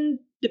even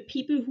the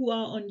people who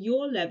are on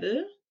your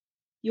level,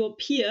 your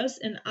peers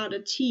in other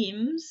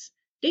teams,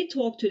 they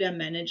talk to their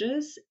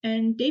managers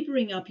and they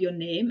bring up your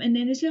name, and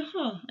then they say,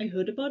 I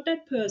heard about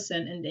that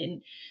person. And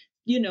then,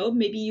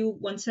 maybe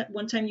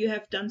one time you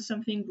have done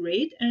something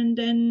great, and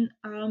then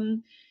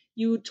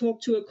you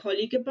talk to a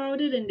colleague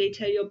about it, and they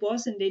tell your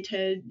boss, and they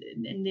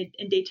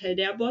tell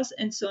their boss,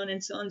 and so on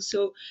and so on.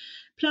 So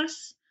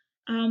plus,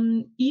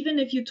 even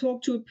if you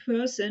talk to a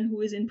person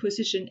who is in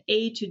position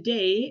A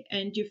today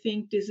and you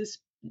think this is,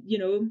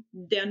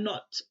 they're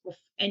not of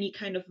any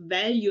kind of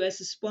value as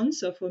a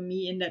sponsor for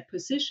me in that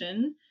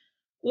position,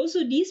 also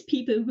these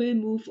people will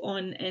move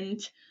on.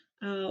 And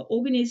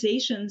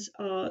organizations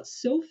are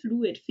so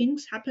fluid,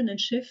 things happen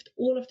and shift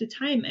all of the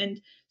time, and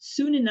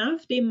soon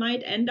enough they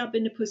might end up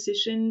in a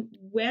position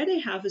where they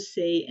have a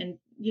say. And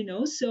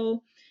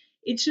so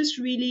it's just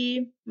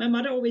really, my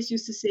mother always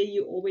used to say,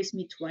 you always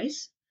meet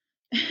twice.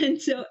 And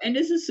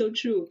this is so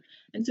true.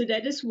 And so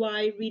that is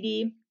why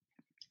really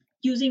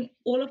using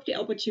all of the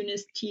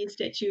opportunities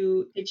that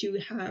you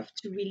have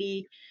to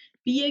really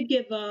be a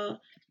giver,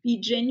 be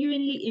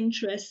genuinely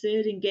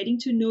interested in getting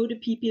to know the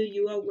people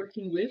you are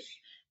working with.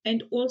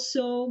 And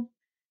also,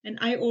 and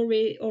I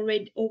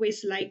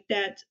always like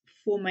that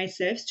for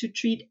myself, to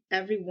treat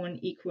everyone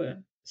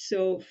equal.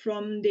 So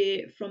from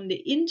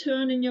the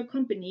intern in your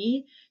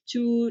company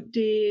to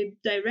the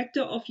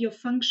director of your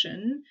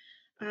function,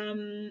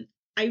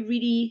 I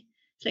really,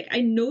 it's like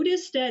I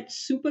noticed that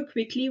super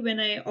quickly when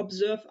I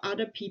observe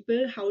other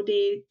people, how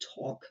they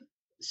talk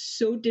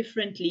so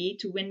differently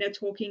to when they're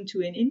talking to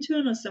an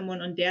intern or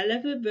someone on their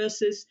level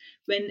versus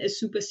when a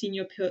super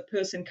senior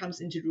person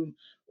comes into the room.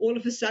 All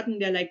of a sudden,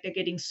 they're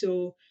getting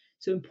so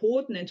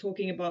important and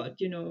talking about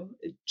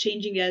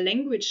changing their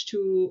language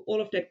to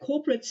all of that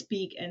corporate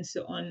speak and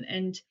so on.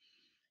 And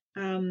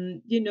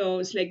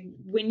it's like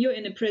when you're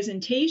in a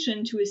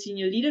presentation to a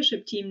senior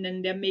leadership team,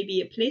 then there may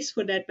be a place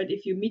for that. But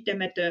if you meet them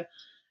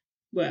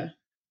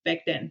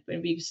back then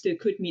when we still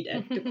could meet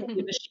at the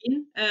coffee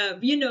machine,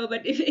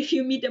 but if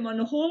you meet them on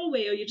a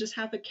hallway or you just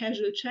have a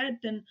casual chat,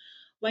 then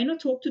why not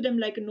talk to them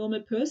like a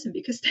normal person?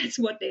 Because that's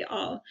what they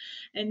are.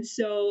 And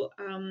so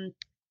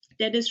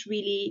that is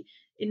really,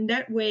 in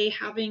that way,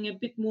 having a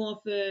bit more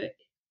of a,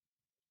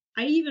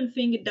 I even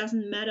think it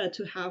doesn't matter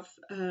to have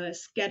a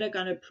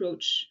scattergun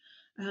approach,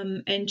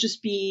 and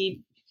just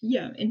be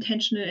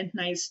intentional and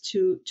nice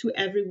to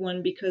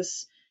everyone,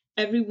 because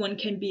everyone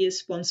can be a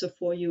sponsor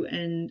for you.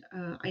 And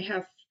I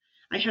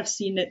have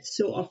seen that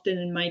so often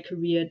in my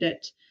career,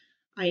 that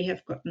I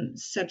have gotten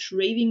such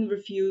raving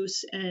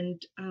reviews,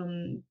 and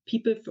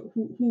people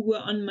who were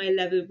on my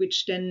level,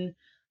 which then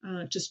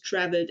just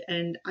traveled,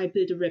 and I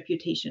built a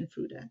reputation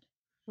through that.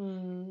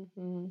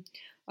 Mm-hmm.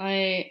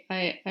 I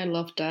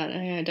love that.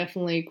 I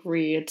definitely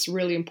agree. It's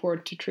really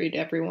important to treat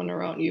everyone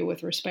around you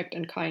with respect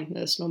and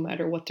kindness, no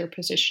matter what their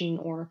position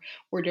or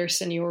their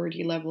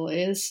seniority level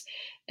is.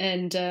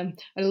 And I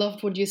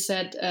loved what you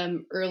said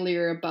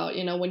earlier about,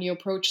 when you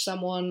approach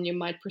someone, you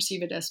might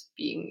perceive it as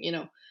being,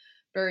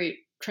 very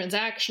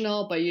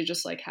transactional, but you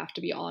just like have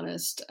to be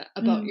honest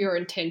about your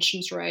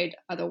intentions, right?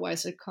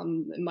 Otherwise it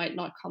might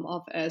not come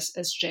off as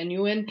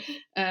genuine.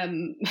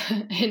 And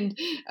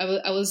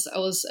I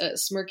was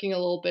smirking a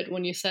little bit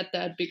when you said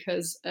that,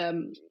 because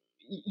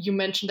you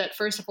mentioned that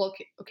first of all,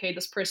 okay,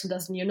 this person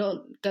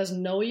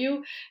doesn't know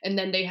you, and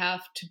then they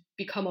have to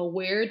become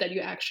aware that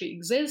you actually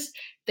exist.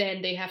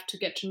 Then they have to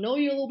get to know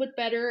you a little bit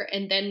better,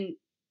 and then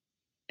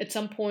at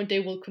some point they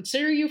will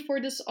consider you for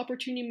this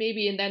opportunity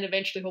maybe, and then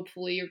eventually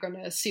hopefully you're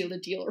gonna seal the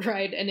deal,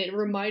 right? And it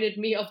reminded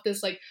me of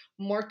this like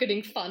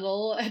marketing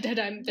funnel that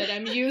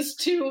I'm used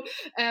to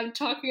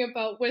talking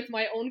about with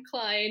my own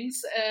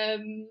clients.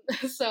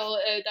 So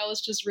that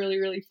was just really,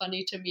 really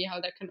funny to me how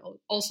that can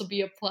also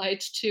be applied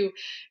to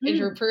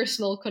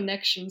interpersonal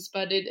connections.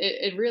 But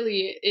it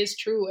really is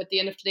true. At the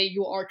end of the day,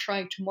 you are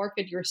trying to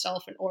market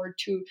yourself in order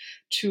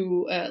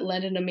to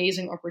land an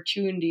amazing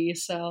opportunity.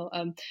 So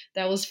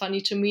that was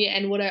funny to me.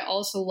 And what I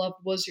also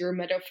loved was your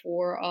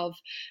metaphor of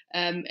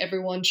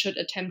everyone should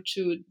attempt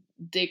to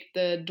dig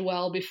the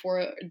well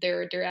before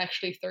they're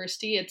actually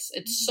thirsty.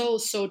 It's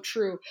so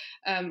true.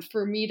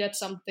 For me, that's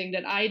something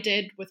that I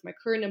did with my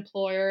current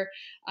employer.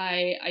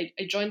 I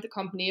joined the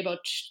company about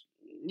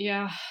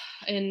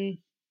 2.5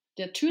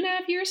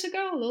 years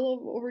ago, a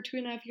little over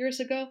 2.5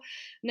 years ago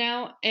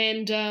now,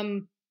 and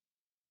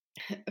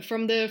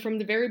from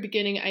the very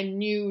beginning, I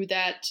knew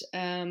that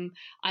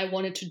I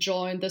wanted to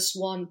join this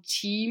one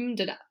team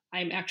that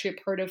I'm actually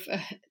a part of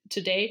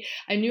today.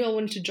 I knew I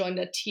wanted to join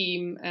that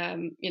team,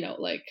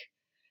 like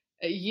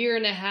a year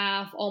and a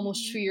half,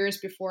 almost 2 years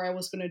before I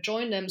was going to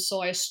join them.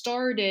 So I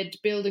started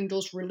building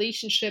those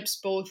relationships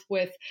both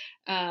with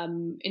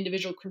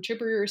individual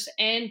contributors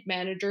and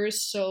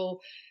managers. So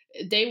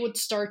they would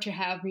start to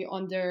have me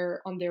on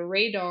their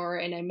radar,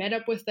 and I met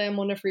up with them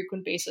on a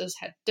frequent basis,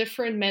 had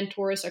different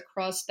mentors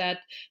across that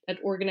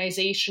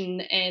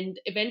organization, and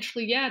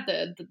eventually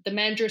the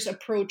managers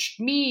approached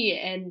me,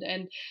 and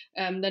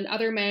then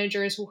other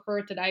managers who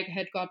heard that I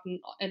had gotten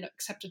and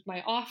accepted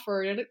my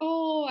offer, they're like,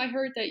 oh, I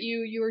heard that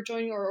you were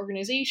joining our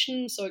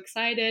organization, so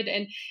excited.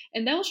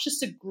 And that was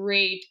just a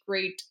great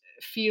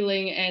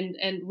feeling,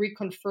 and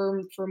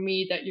reconfirmed for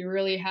me that you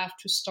really have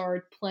to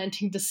start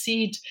planting the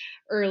seed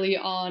early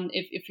on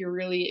if you're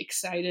really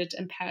excited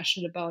and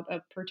passionate about a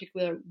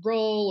particular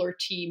role or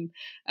team.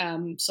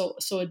 So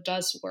it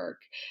does work.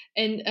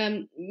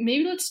 And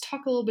maybe let's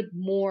talk a little bit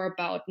more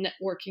about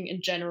networking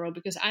in general,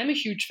 because I'm a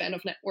huge fan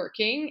of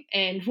networking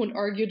and would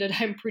argue that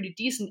I'm pretty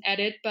decent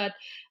at it. But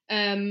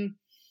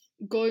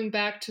going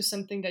back to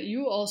something that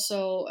you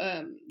also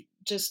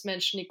just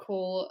mentioned,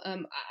 Nicole,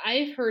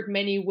 I've heard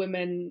many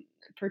women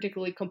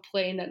particularly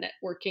complain that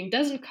networking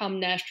doesn't come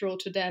natural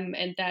to them,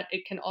 and that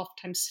it can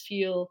oftentimes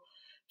feel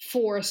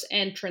forced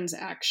and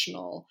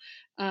transactional.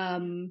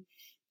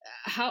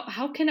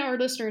 How can our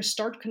listeners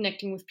start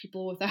connecting with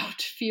people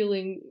without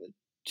feeling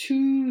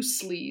too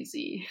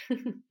sleazy?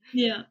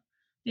 Yeah.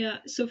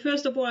 So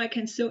first of all, I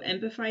can so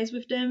empathize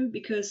with them,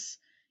 because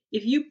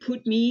if you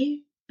put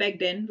me back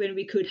then when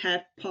we could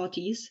have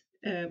parties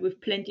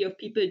with plenty of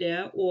people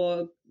there,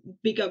 or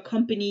bigger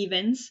company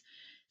events,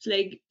 it's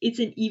like it's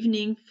an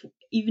evening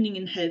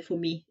in hell for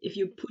me. If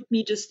you put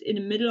me just in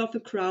the middle of a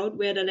crowd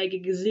where there are like a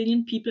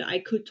gazillion people I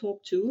could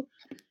talk to,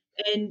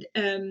 and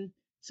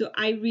so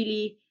I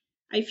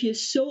feel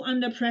so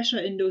under pressure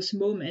in those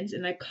moments,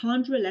 and I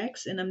can't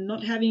relax, and I'm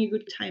not having a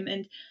good time,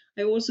 and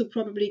I also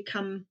probably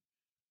come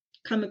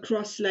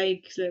across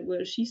like,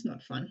 well, she's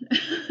not fun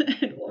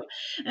at all,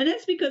 and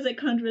that's because I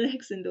can't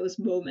relax in those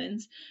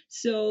moments.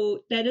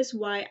 So that is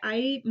why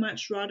I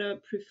much rather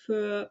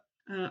prefer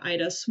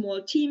either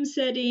small team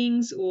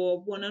settings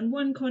or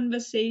one-on-one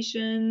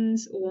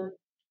conversations, or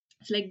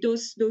it's like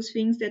those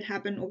things that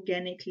happen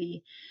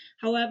organically.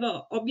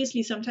 However,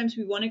 obviously sometimes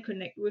we want to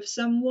connect with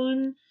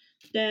someone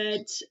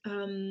that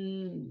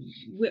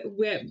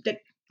where that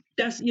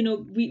does,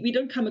 we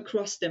don't come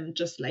across them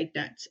just like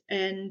that.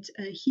 And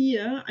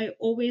here I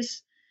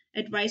always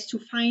advise to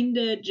find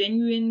a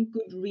genuine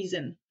good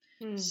reason.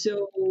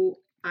 So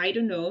I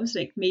don't know, it's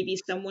like maybe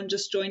someone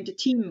just joined the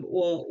team,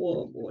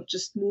 or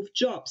just moved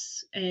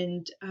jobs.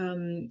 And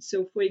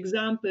so for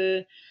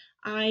example,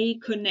 I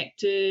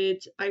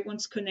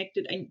once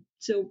connected, and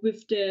so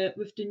with the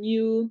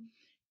new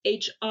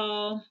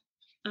HR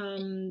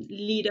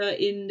leader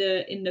in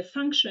the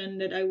function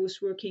that I was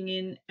working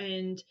in,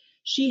 and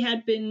she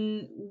had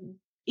been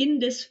in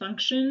this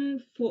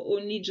function for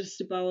only just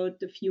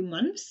about a few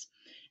months,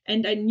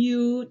 and I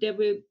knew there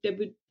would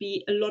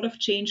be a lot of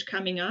change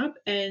coming up,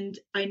 and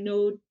I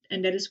know,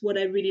 and that is what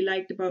I really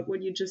liked about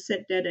what you just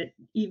said there, that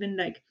even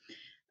like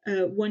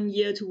 1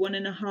 year to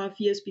 1.5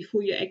 years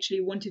before you actually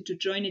wanted to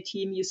join a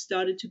team, you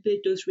started to build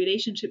those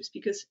relationships,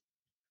 because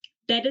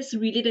that is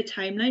really the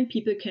timeline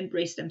people can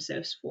brace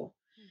themselves for.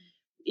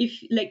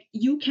 if like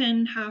you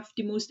can have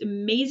the most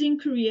amazing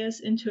careers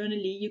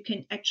internally,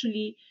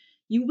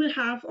 you will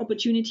have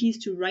opportunities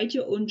to write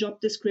your own job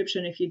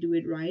description if you do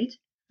it right.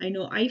 I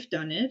know I've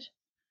done it.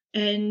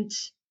 And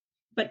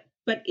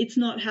but it's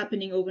not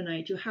happening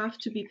overnight. You have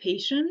to be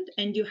patient,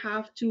 and you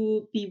have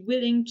to be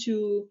willing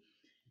to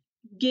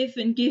give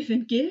and give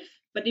and give,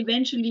 but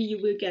eventually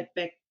you will get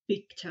back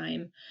big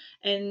time.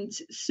 And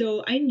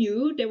so I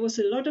knew there was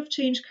a lot of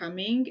change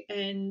coming,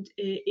 and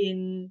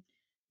in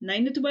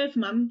 9 to 12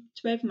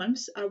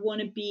 months I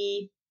want to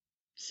be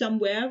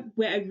somewhere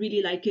where I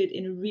really like it,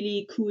 in a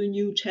really cool,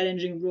 new,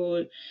 challenging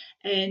role.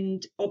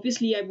 And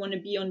obviously I want to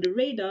be on the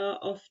radar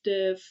of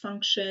the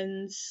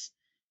function's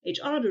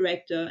HR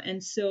director.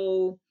 And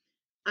so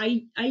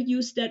I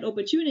used that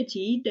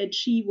opportunity that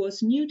she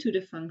was new to the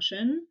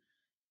function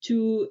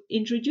to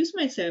introduce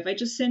myself. I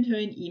just sent her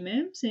an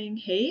email saying,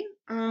 "Hey,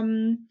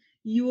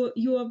 you're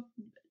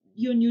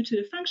new to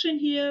the function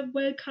here.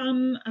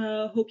 Welcome.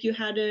 Hope you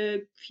had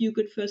a few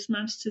good first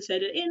months to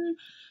settle in.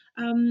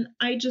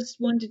 I just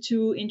wanted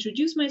to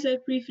introduce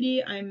myself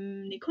briefly.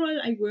 I'm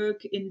Nicole. I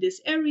work in this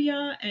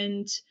area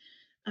and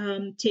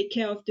take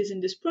care of this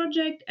and this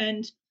project.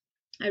 And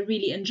I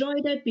really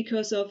enjoyed it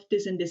because of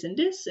this and this and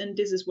this. And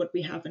this is what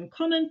we have in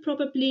common,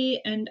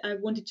 probably. And I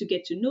wanted to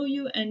get to know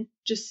you and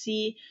just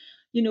see,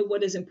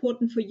 what is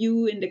important for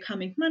you in the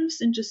coming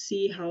months, and just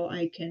see how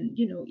I can,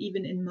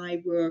 even in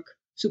my work,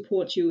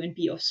 support you and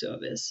be of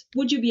service.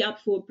 Would you be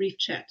up for a brief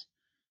chat?"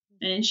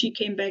 And then she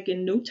came back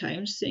in no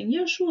time saying,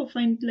 "Yeah, sure,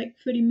 find like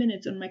 30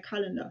 minutes on my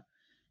calendar."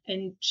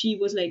 And she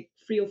was like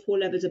 3 or 4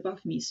 levels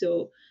above me.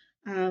 So,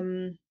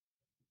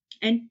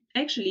 and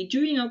actually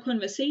during our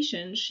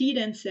conversation, she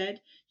then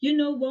said, "You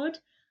know what?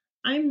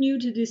 I'm new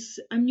to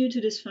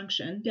this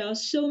function. There are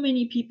so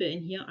many people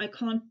in here. I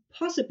can't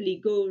possibly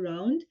go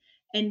around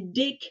and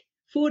dig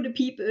for the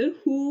people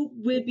who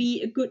will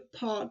be a good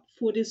part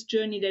for this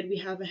journey that we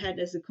have ahead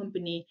as a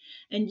company.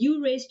 And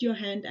you raised your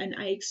hand, and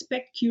I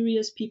expect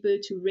curious people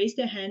to raise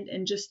their hand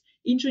and just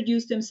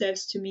introduce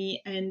themselves to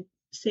me and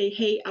say,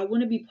 hey, I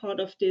want to be part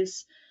of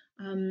this.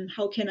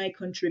 How can I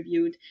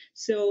contribute?"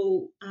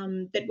 So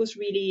that was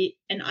really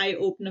an eye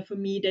opener for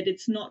me, that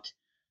it's not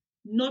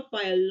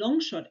by a long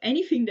shot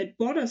anything that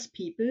bothers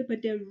people,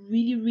 but they're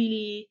really,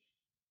 really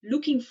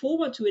looking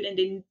forward to it,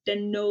 and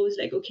then knows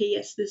like, okay,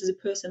 yes, this is a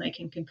person I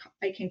can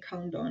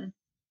count on.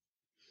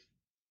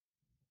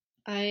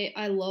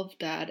 I love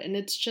that, and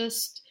it's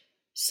just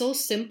so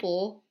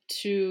simple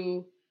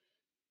to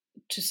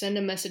send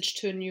a message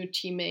to a new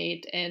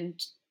teammate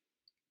and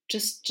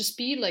just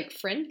be like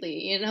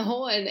friendly,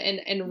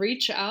 and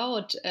reach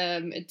out.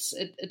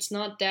 It's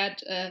not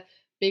that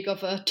big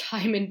of a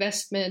time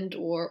investment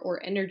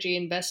or energy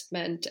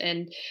investment,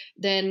 and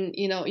then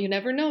you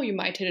never know, you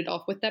might hit it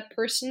off with that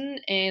person,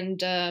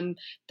 and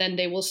then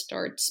they will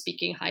start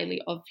speaking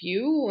highly of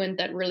you, and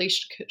that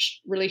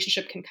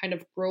relationship can kind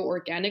of grow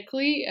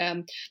organically.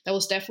 That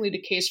was definitely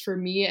the case for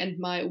me and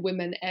my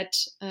women at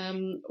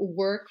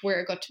work, where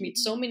I got to meet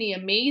so many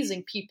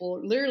amazing people,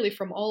 literally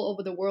from all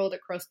over the world,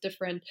 across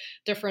different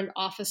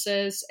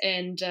offices,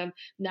 and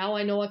now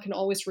I know I can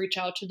always reach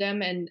out to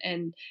them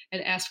and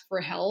ask for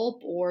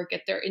help or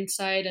get their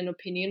insight and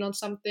opinion on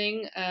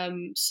something.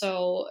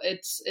 So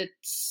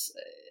it's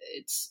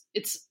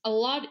a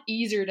lot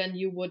easier than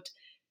you would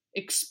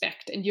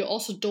expect, and you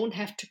also don't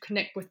have to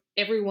connect with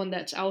everyone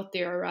that's out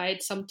there,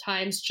 right?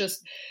 Sometimes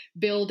just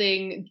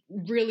building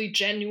really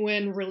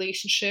genuine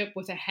relationship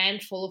with a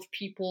handful of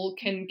people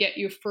can get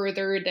you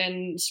further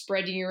than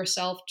spreading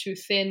yourself too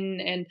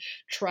thin and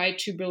try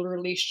to build a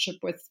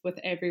relationship with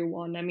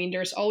everyone. I mean,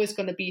 there's always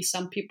going to be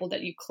some people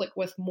that you click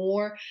with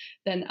more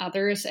than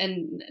others,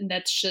 and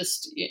that's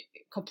just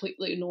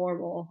completely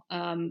normal.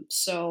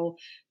 So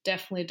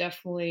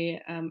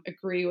definitely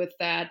agree with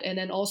that. And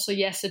then also,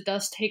 yes, it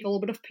does take a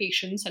little bit of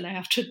patience, and I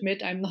have to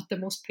admit I'm not the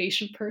most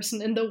patient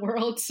person in the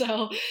world.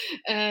 So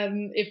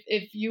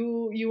if you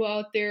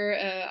out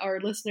there, our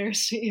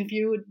listeners, if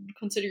you would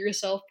consider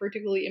yourself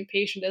particularly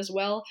impatient as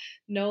well,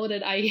 know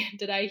that I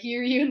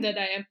hear you and that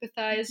I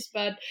empathize.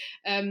 But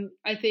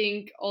I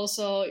think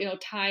also,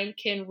 time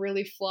can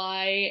really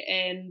fly,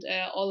 and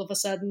all of a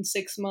sudden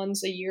 6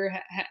 months, a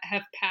year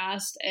have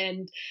passed,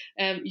 and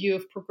you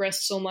have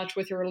progressed so much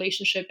with your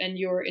relationship and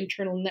your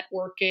internal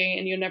networking,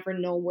 and you never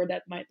know where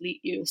that might lead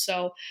you.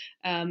 So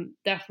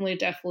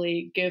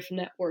definitely give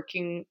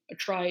networking a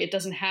try. It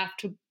doesn't have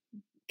to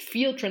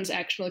feel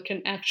transactional. It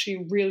can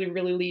actually really,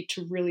 really lead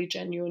to really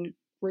genuine,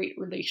 great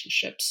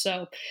relationships.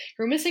 So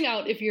you're missing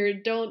out if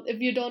you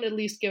don't at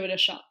least give it a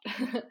shot.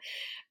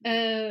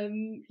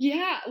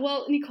 Yeah,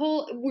 well,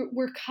 Nicole,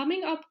 we're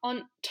coming up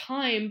on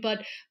time,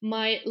 but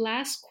my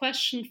last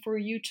question for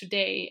you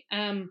today,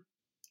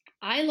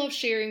 I love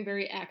sharing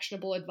very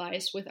actionable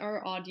advice with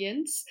our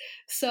audience.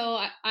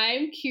 So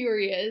I'm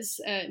curious,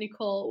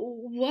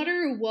 Nicole, what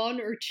are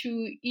 1 or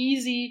 2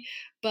 easy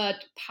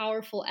but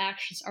powerful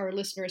actions our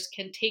listeners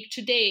can take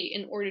today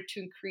in order to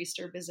increase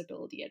their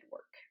visibility at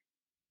work?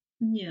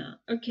 Yeah,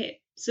 okay.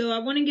 So I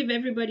want to give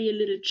everybody a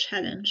little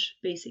challenge,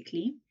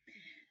 basically.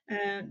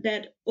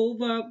 that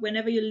over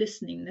whenever you're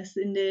listening, that's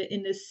in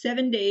the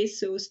 7 days,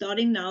 so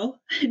starting now,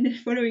 in the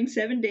following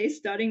 7 days,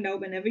 starting now,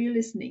 whenever you're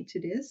listening to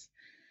this,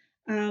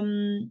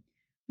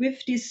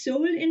 with the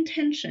sole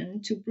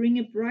intention to bring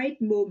a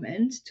bright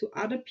moment to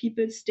other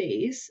people's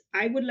days,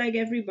 I would like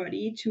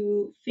everybody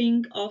to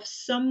think of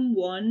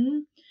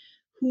someone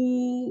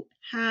who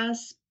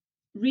has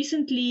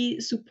recently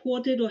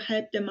supported or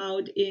helped them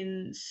out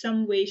in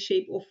some way,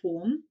 shape, or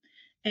form,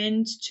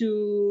 and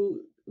to,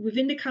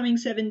 within the coming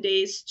 7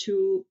 days,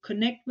 to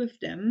connect with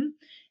them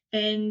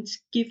and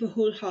give a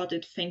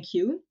wholehearted thank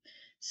you.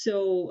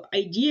 So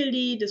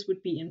ideally, this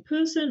would be in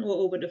person or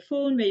over the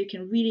phone, where you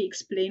can really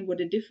explain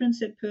what a difference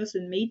that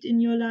person made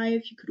in your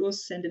life. You could also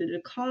send a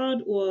little card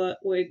or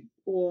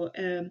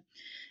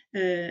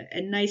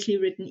a nicely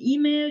written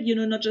email.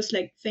 Not just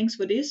like thanks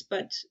for this,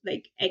 but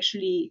like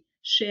actually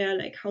share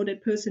like how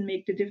that person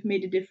made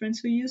a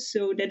difference for you.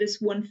 So that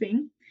is one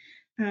thing.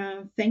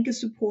 Thank a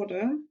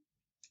supporter.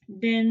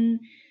 Then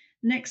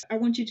next, I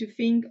want you to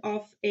think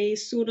of a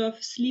sort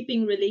of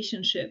sleeping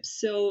relationship.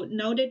 So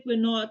now that we're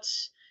not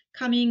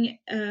coming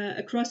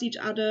across each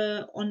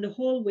other on the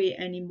hallway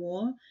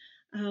anymore,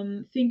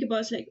 think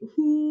about like,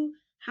 who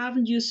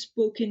haven't you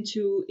spoken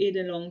to in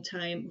a long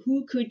time?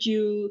 Who could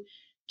you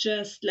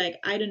just like,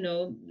 I don't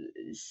know,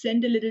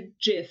 send a little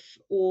gif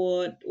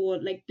or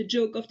like the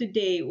joke of the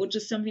day, or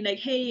just something like,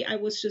 hey, I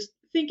was just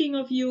thinking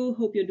of you,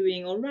 hope you're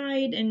doing all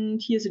right,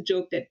 and here's a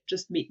joke that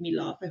just made me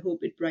laugh, I hope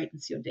it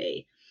brightens your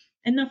day,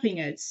 and nothing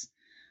else.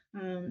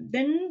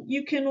 Then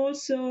you can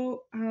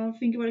also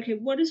think about, okay,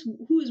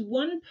 who is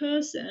one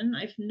person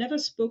I've never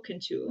spoken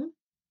to,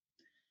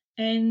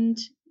 and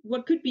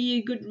what could be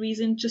a good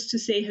reason just to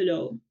say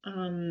hello,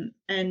 and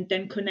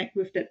then connect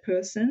with that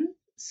person.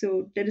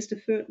 So that is the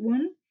third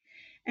one.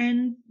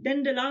 And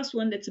then the last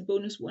one, that's a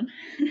bonus one,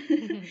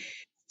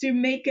 to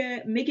make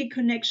a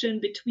connection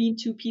between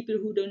two people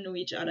who don't know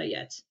each other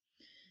yet.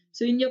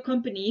 So in your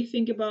company,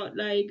 think about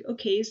like,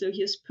 okay, so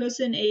here's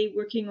person A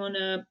working on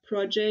a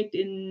project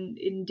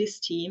in this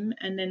team,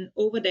 and then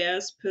over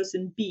there's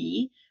person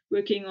B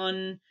working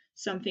on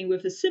something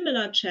with a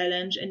similar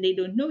challenge, and they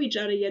don't know each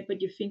other yet,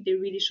 but you think they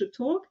really should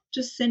talk.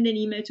 Just send an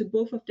email to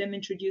both of them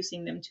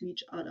introducing them to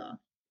each other.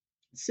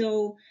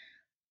 So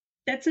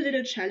that's a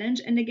little challenge.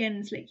 And again,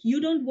 it's like,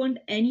 you don't want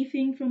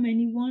anything from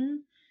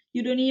anyone.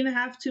 You don't even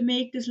have to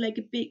make this like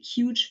a big,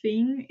 huge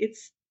thing.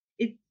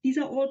 These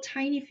are all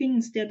tiny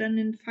things. They're done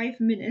in 5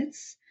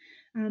 minutes,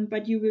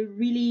 but you will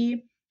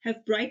really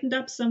have brightened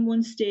up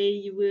someone's day.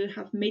 You will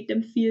have made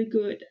them feel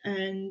good,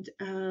 and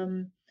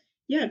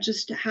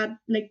just had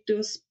like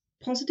those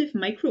positive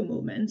micro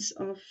moments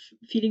of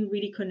feeling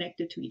really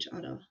connected to each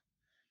other.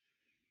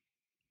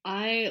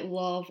 I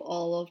love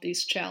all of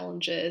these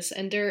challenges,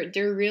 and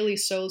they're really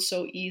so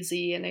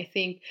easy. And I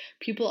think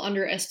people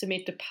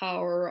underestimate the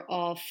power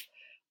of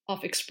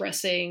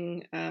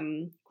expressing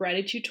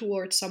gratitude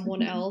towards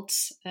someone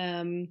else.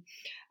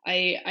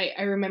 I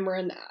remember,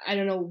 and I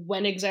don't know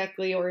when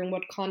exactly or in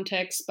what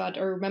context, but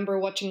I remember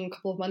watching a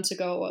couple of months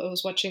ago. I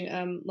was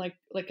watching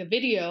like a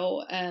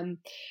video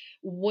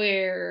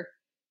where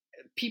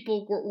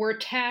people were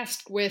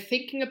tasked with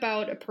thinking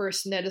about a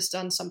person that has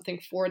done something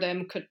for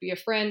them, could be a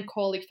friend,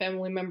 colleague,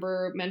 family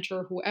member,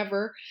 mentor,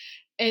 whoever,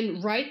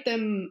 and write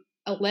them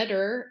a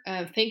letter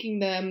thanking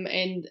them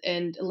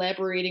and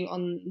elaborating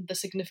on the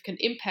significant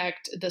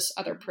impact this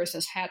other person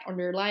has had on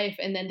their life.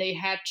 And then they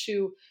had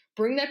to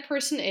bring that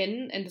person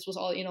in, and this was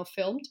all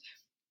filmed,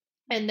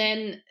 and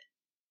then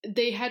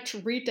they had to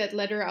read that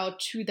letter out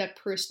to that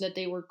person that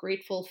they were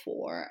grateful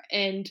for.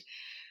 And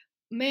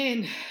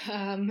man,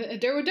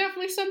 there were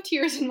definitely some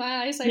tears in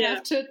my eyes, I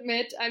have to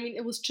admit. I mean,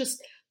 it was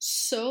just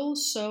so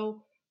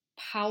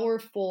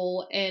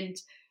powerful. And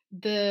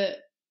the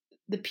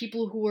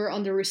people who were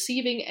on the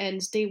receiving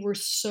end, they were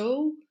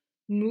so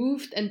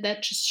moved, and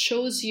that just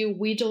shows you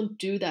we don't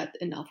do that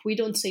enough. We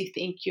don't say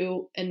thank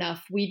you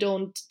enough. We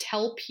don't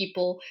tell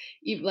people,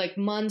 even like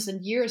months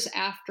and years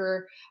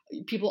after,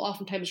 people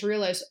oftentimes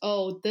realize,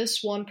 oh,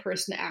 this one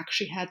person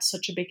actually had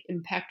such a big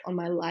impact on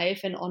my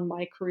life and on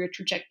my career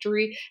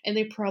trajectory, and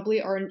they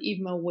probably aren't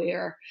even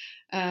aware.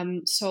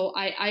 So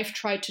I've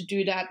tried to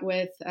do that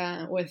with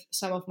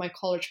some of my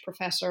college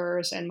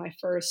professors and my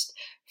first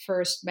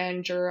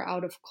manager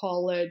out of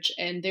college,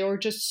 and they were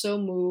just so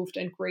moved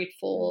and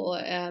grateful.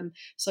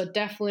 So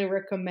definitely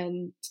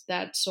recommend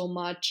that so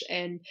much.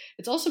 And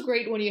it's also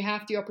great when you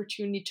have the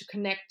opportunity to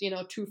connect,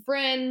 two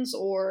friends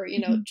or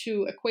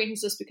two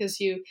acquaintances, because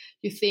you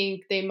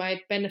think they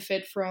might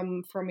benefit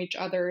from each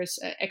other's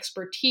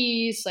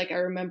expertise. Like I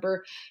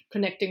remember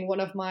connecting one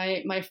of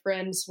my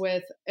friends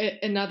with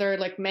another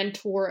like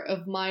mentor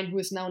of mine who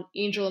is now an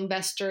angel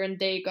investor, and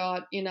they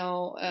got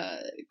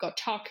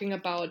talking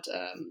about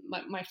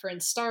my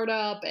friend's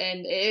startup,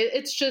 and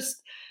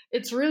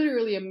it's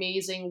really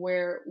amazing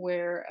where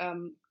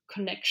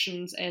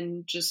connections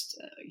and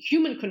just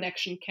human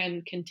connection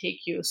can take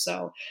you.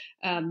 So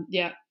I'm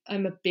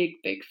a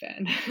big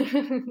fan.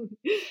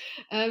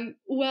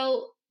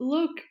 Well,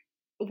 look,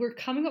 we're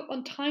coming up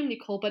on time,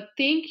 Nicole, but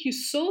thank you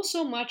so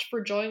much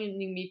for joining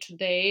me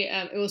today.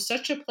 It was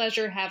such a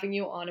pleasure having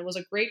you on. It was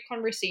a great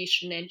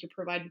conversation, and you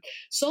provided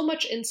so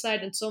much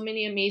insight and so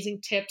many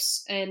amazing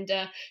tips. And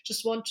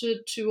just wanted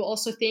to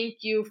also thank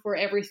you for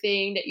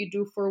everything that you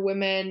do for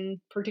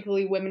women,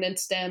 particularly women in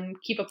STEM.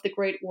 Keep up the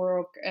great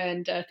work,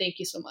 and thank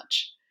you so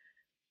much.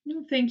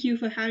 No, thank you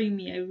for having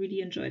me. I really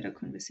enjoyed our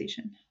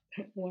conversation.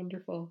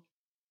 Wonderful.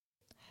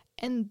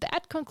 And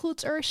that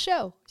concludes our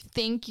show.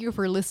 Thank you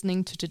for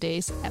listening to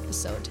today's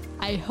episode.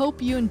 I hope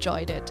you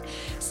enjoyed it.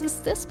 Since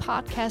this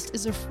podcast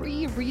is a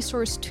free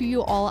resource to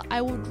you all,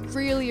 I would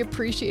really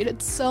appreciate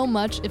it so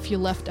much if you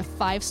left a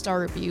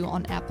 5-star review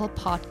on Apple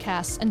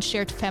Podcasts and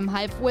shared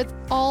FemHive with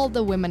all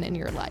the women in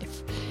your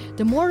life.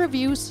 The more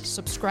reviews,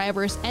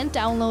 subscribers, and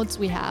downloads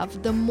we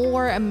have, the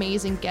more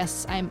amazing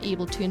guests I'm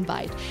able to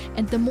invite,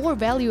 and the more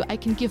value I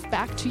can give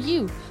back to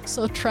you.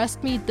 So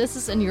trust me, this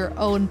is in your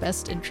own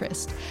best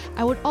interest.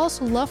 I would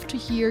also love to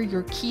hear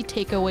your key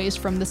takeaways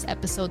from this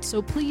episode,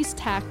 so please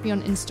tag me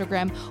on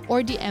Instagram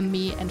or DM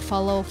me and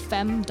follow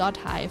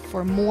fem.hive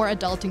for more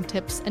adulting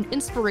tips and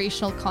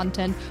inspirational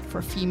content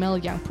for female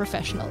young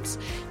professionals.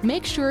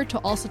 Make sure to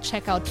also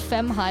check out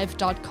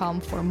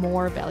femhive.com for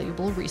more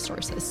valuable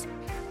resources.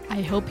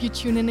 I hope you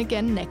tune in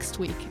again next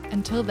week.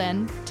 Until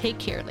then, take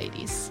care,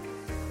 ladies.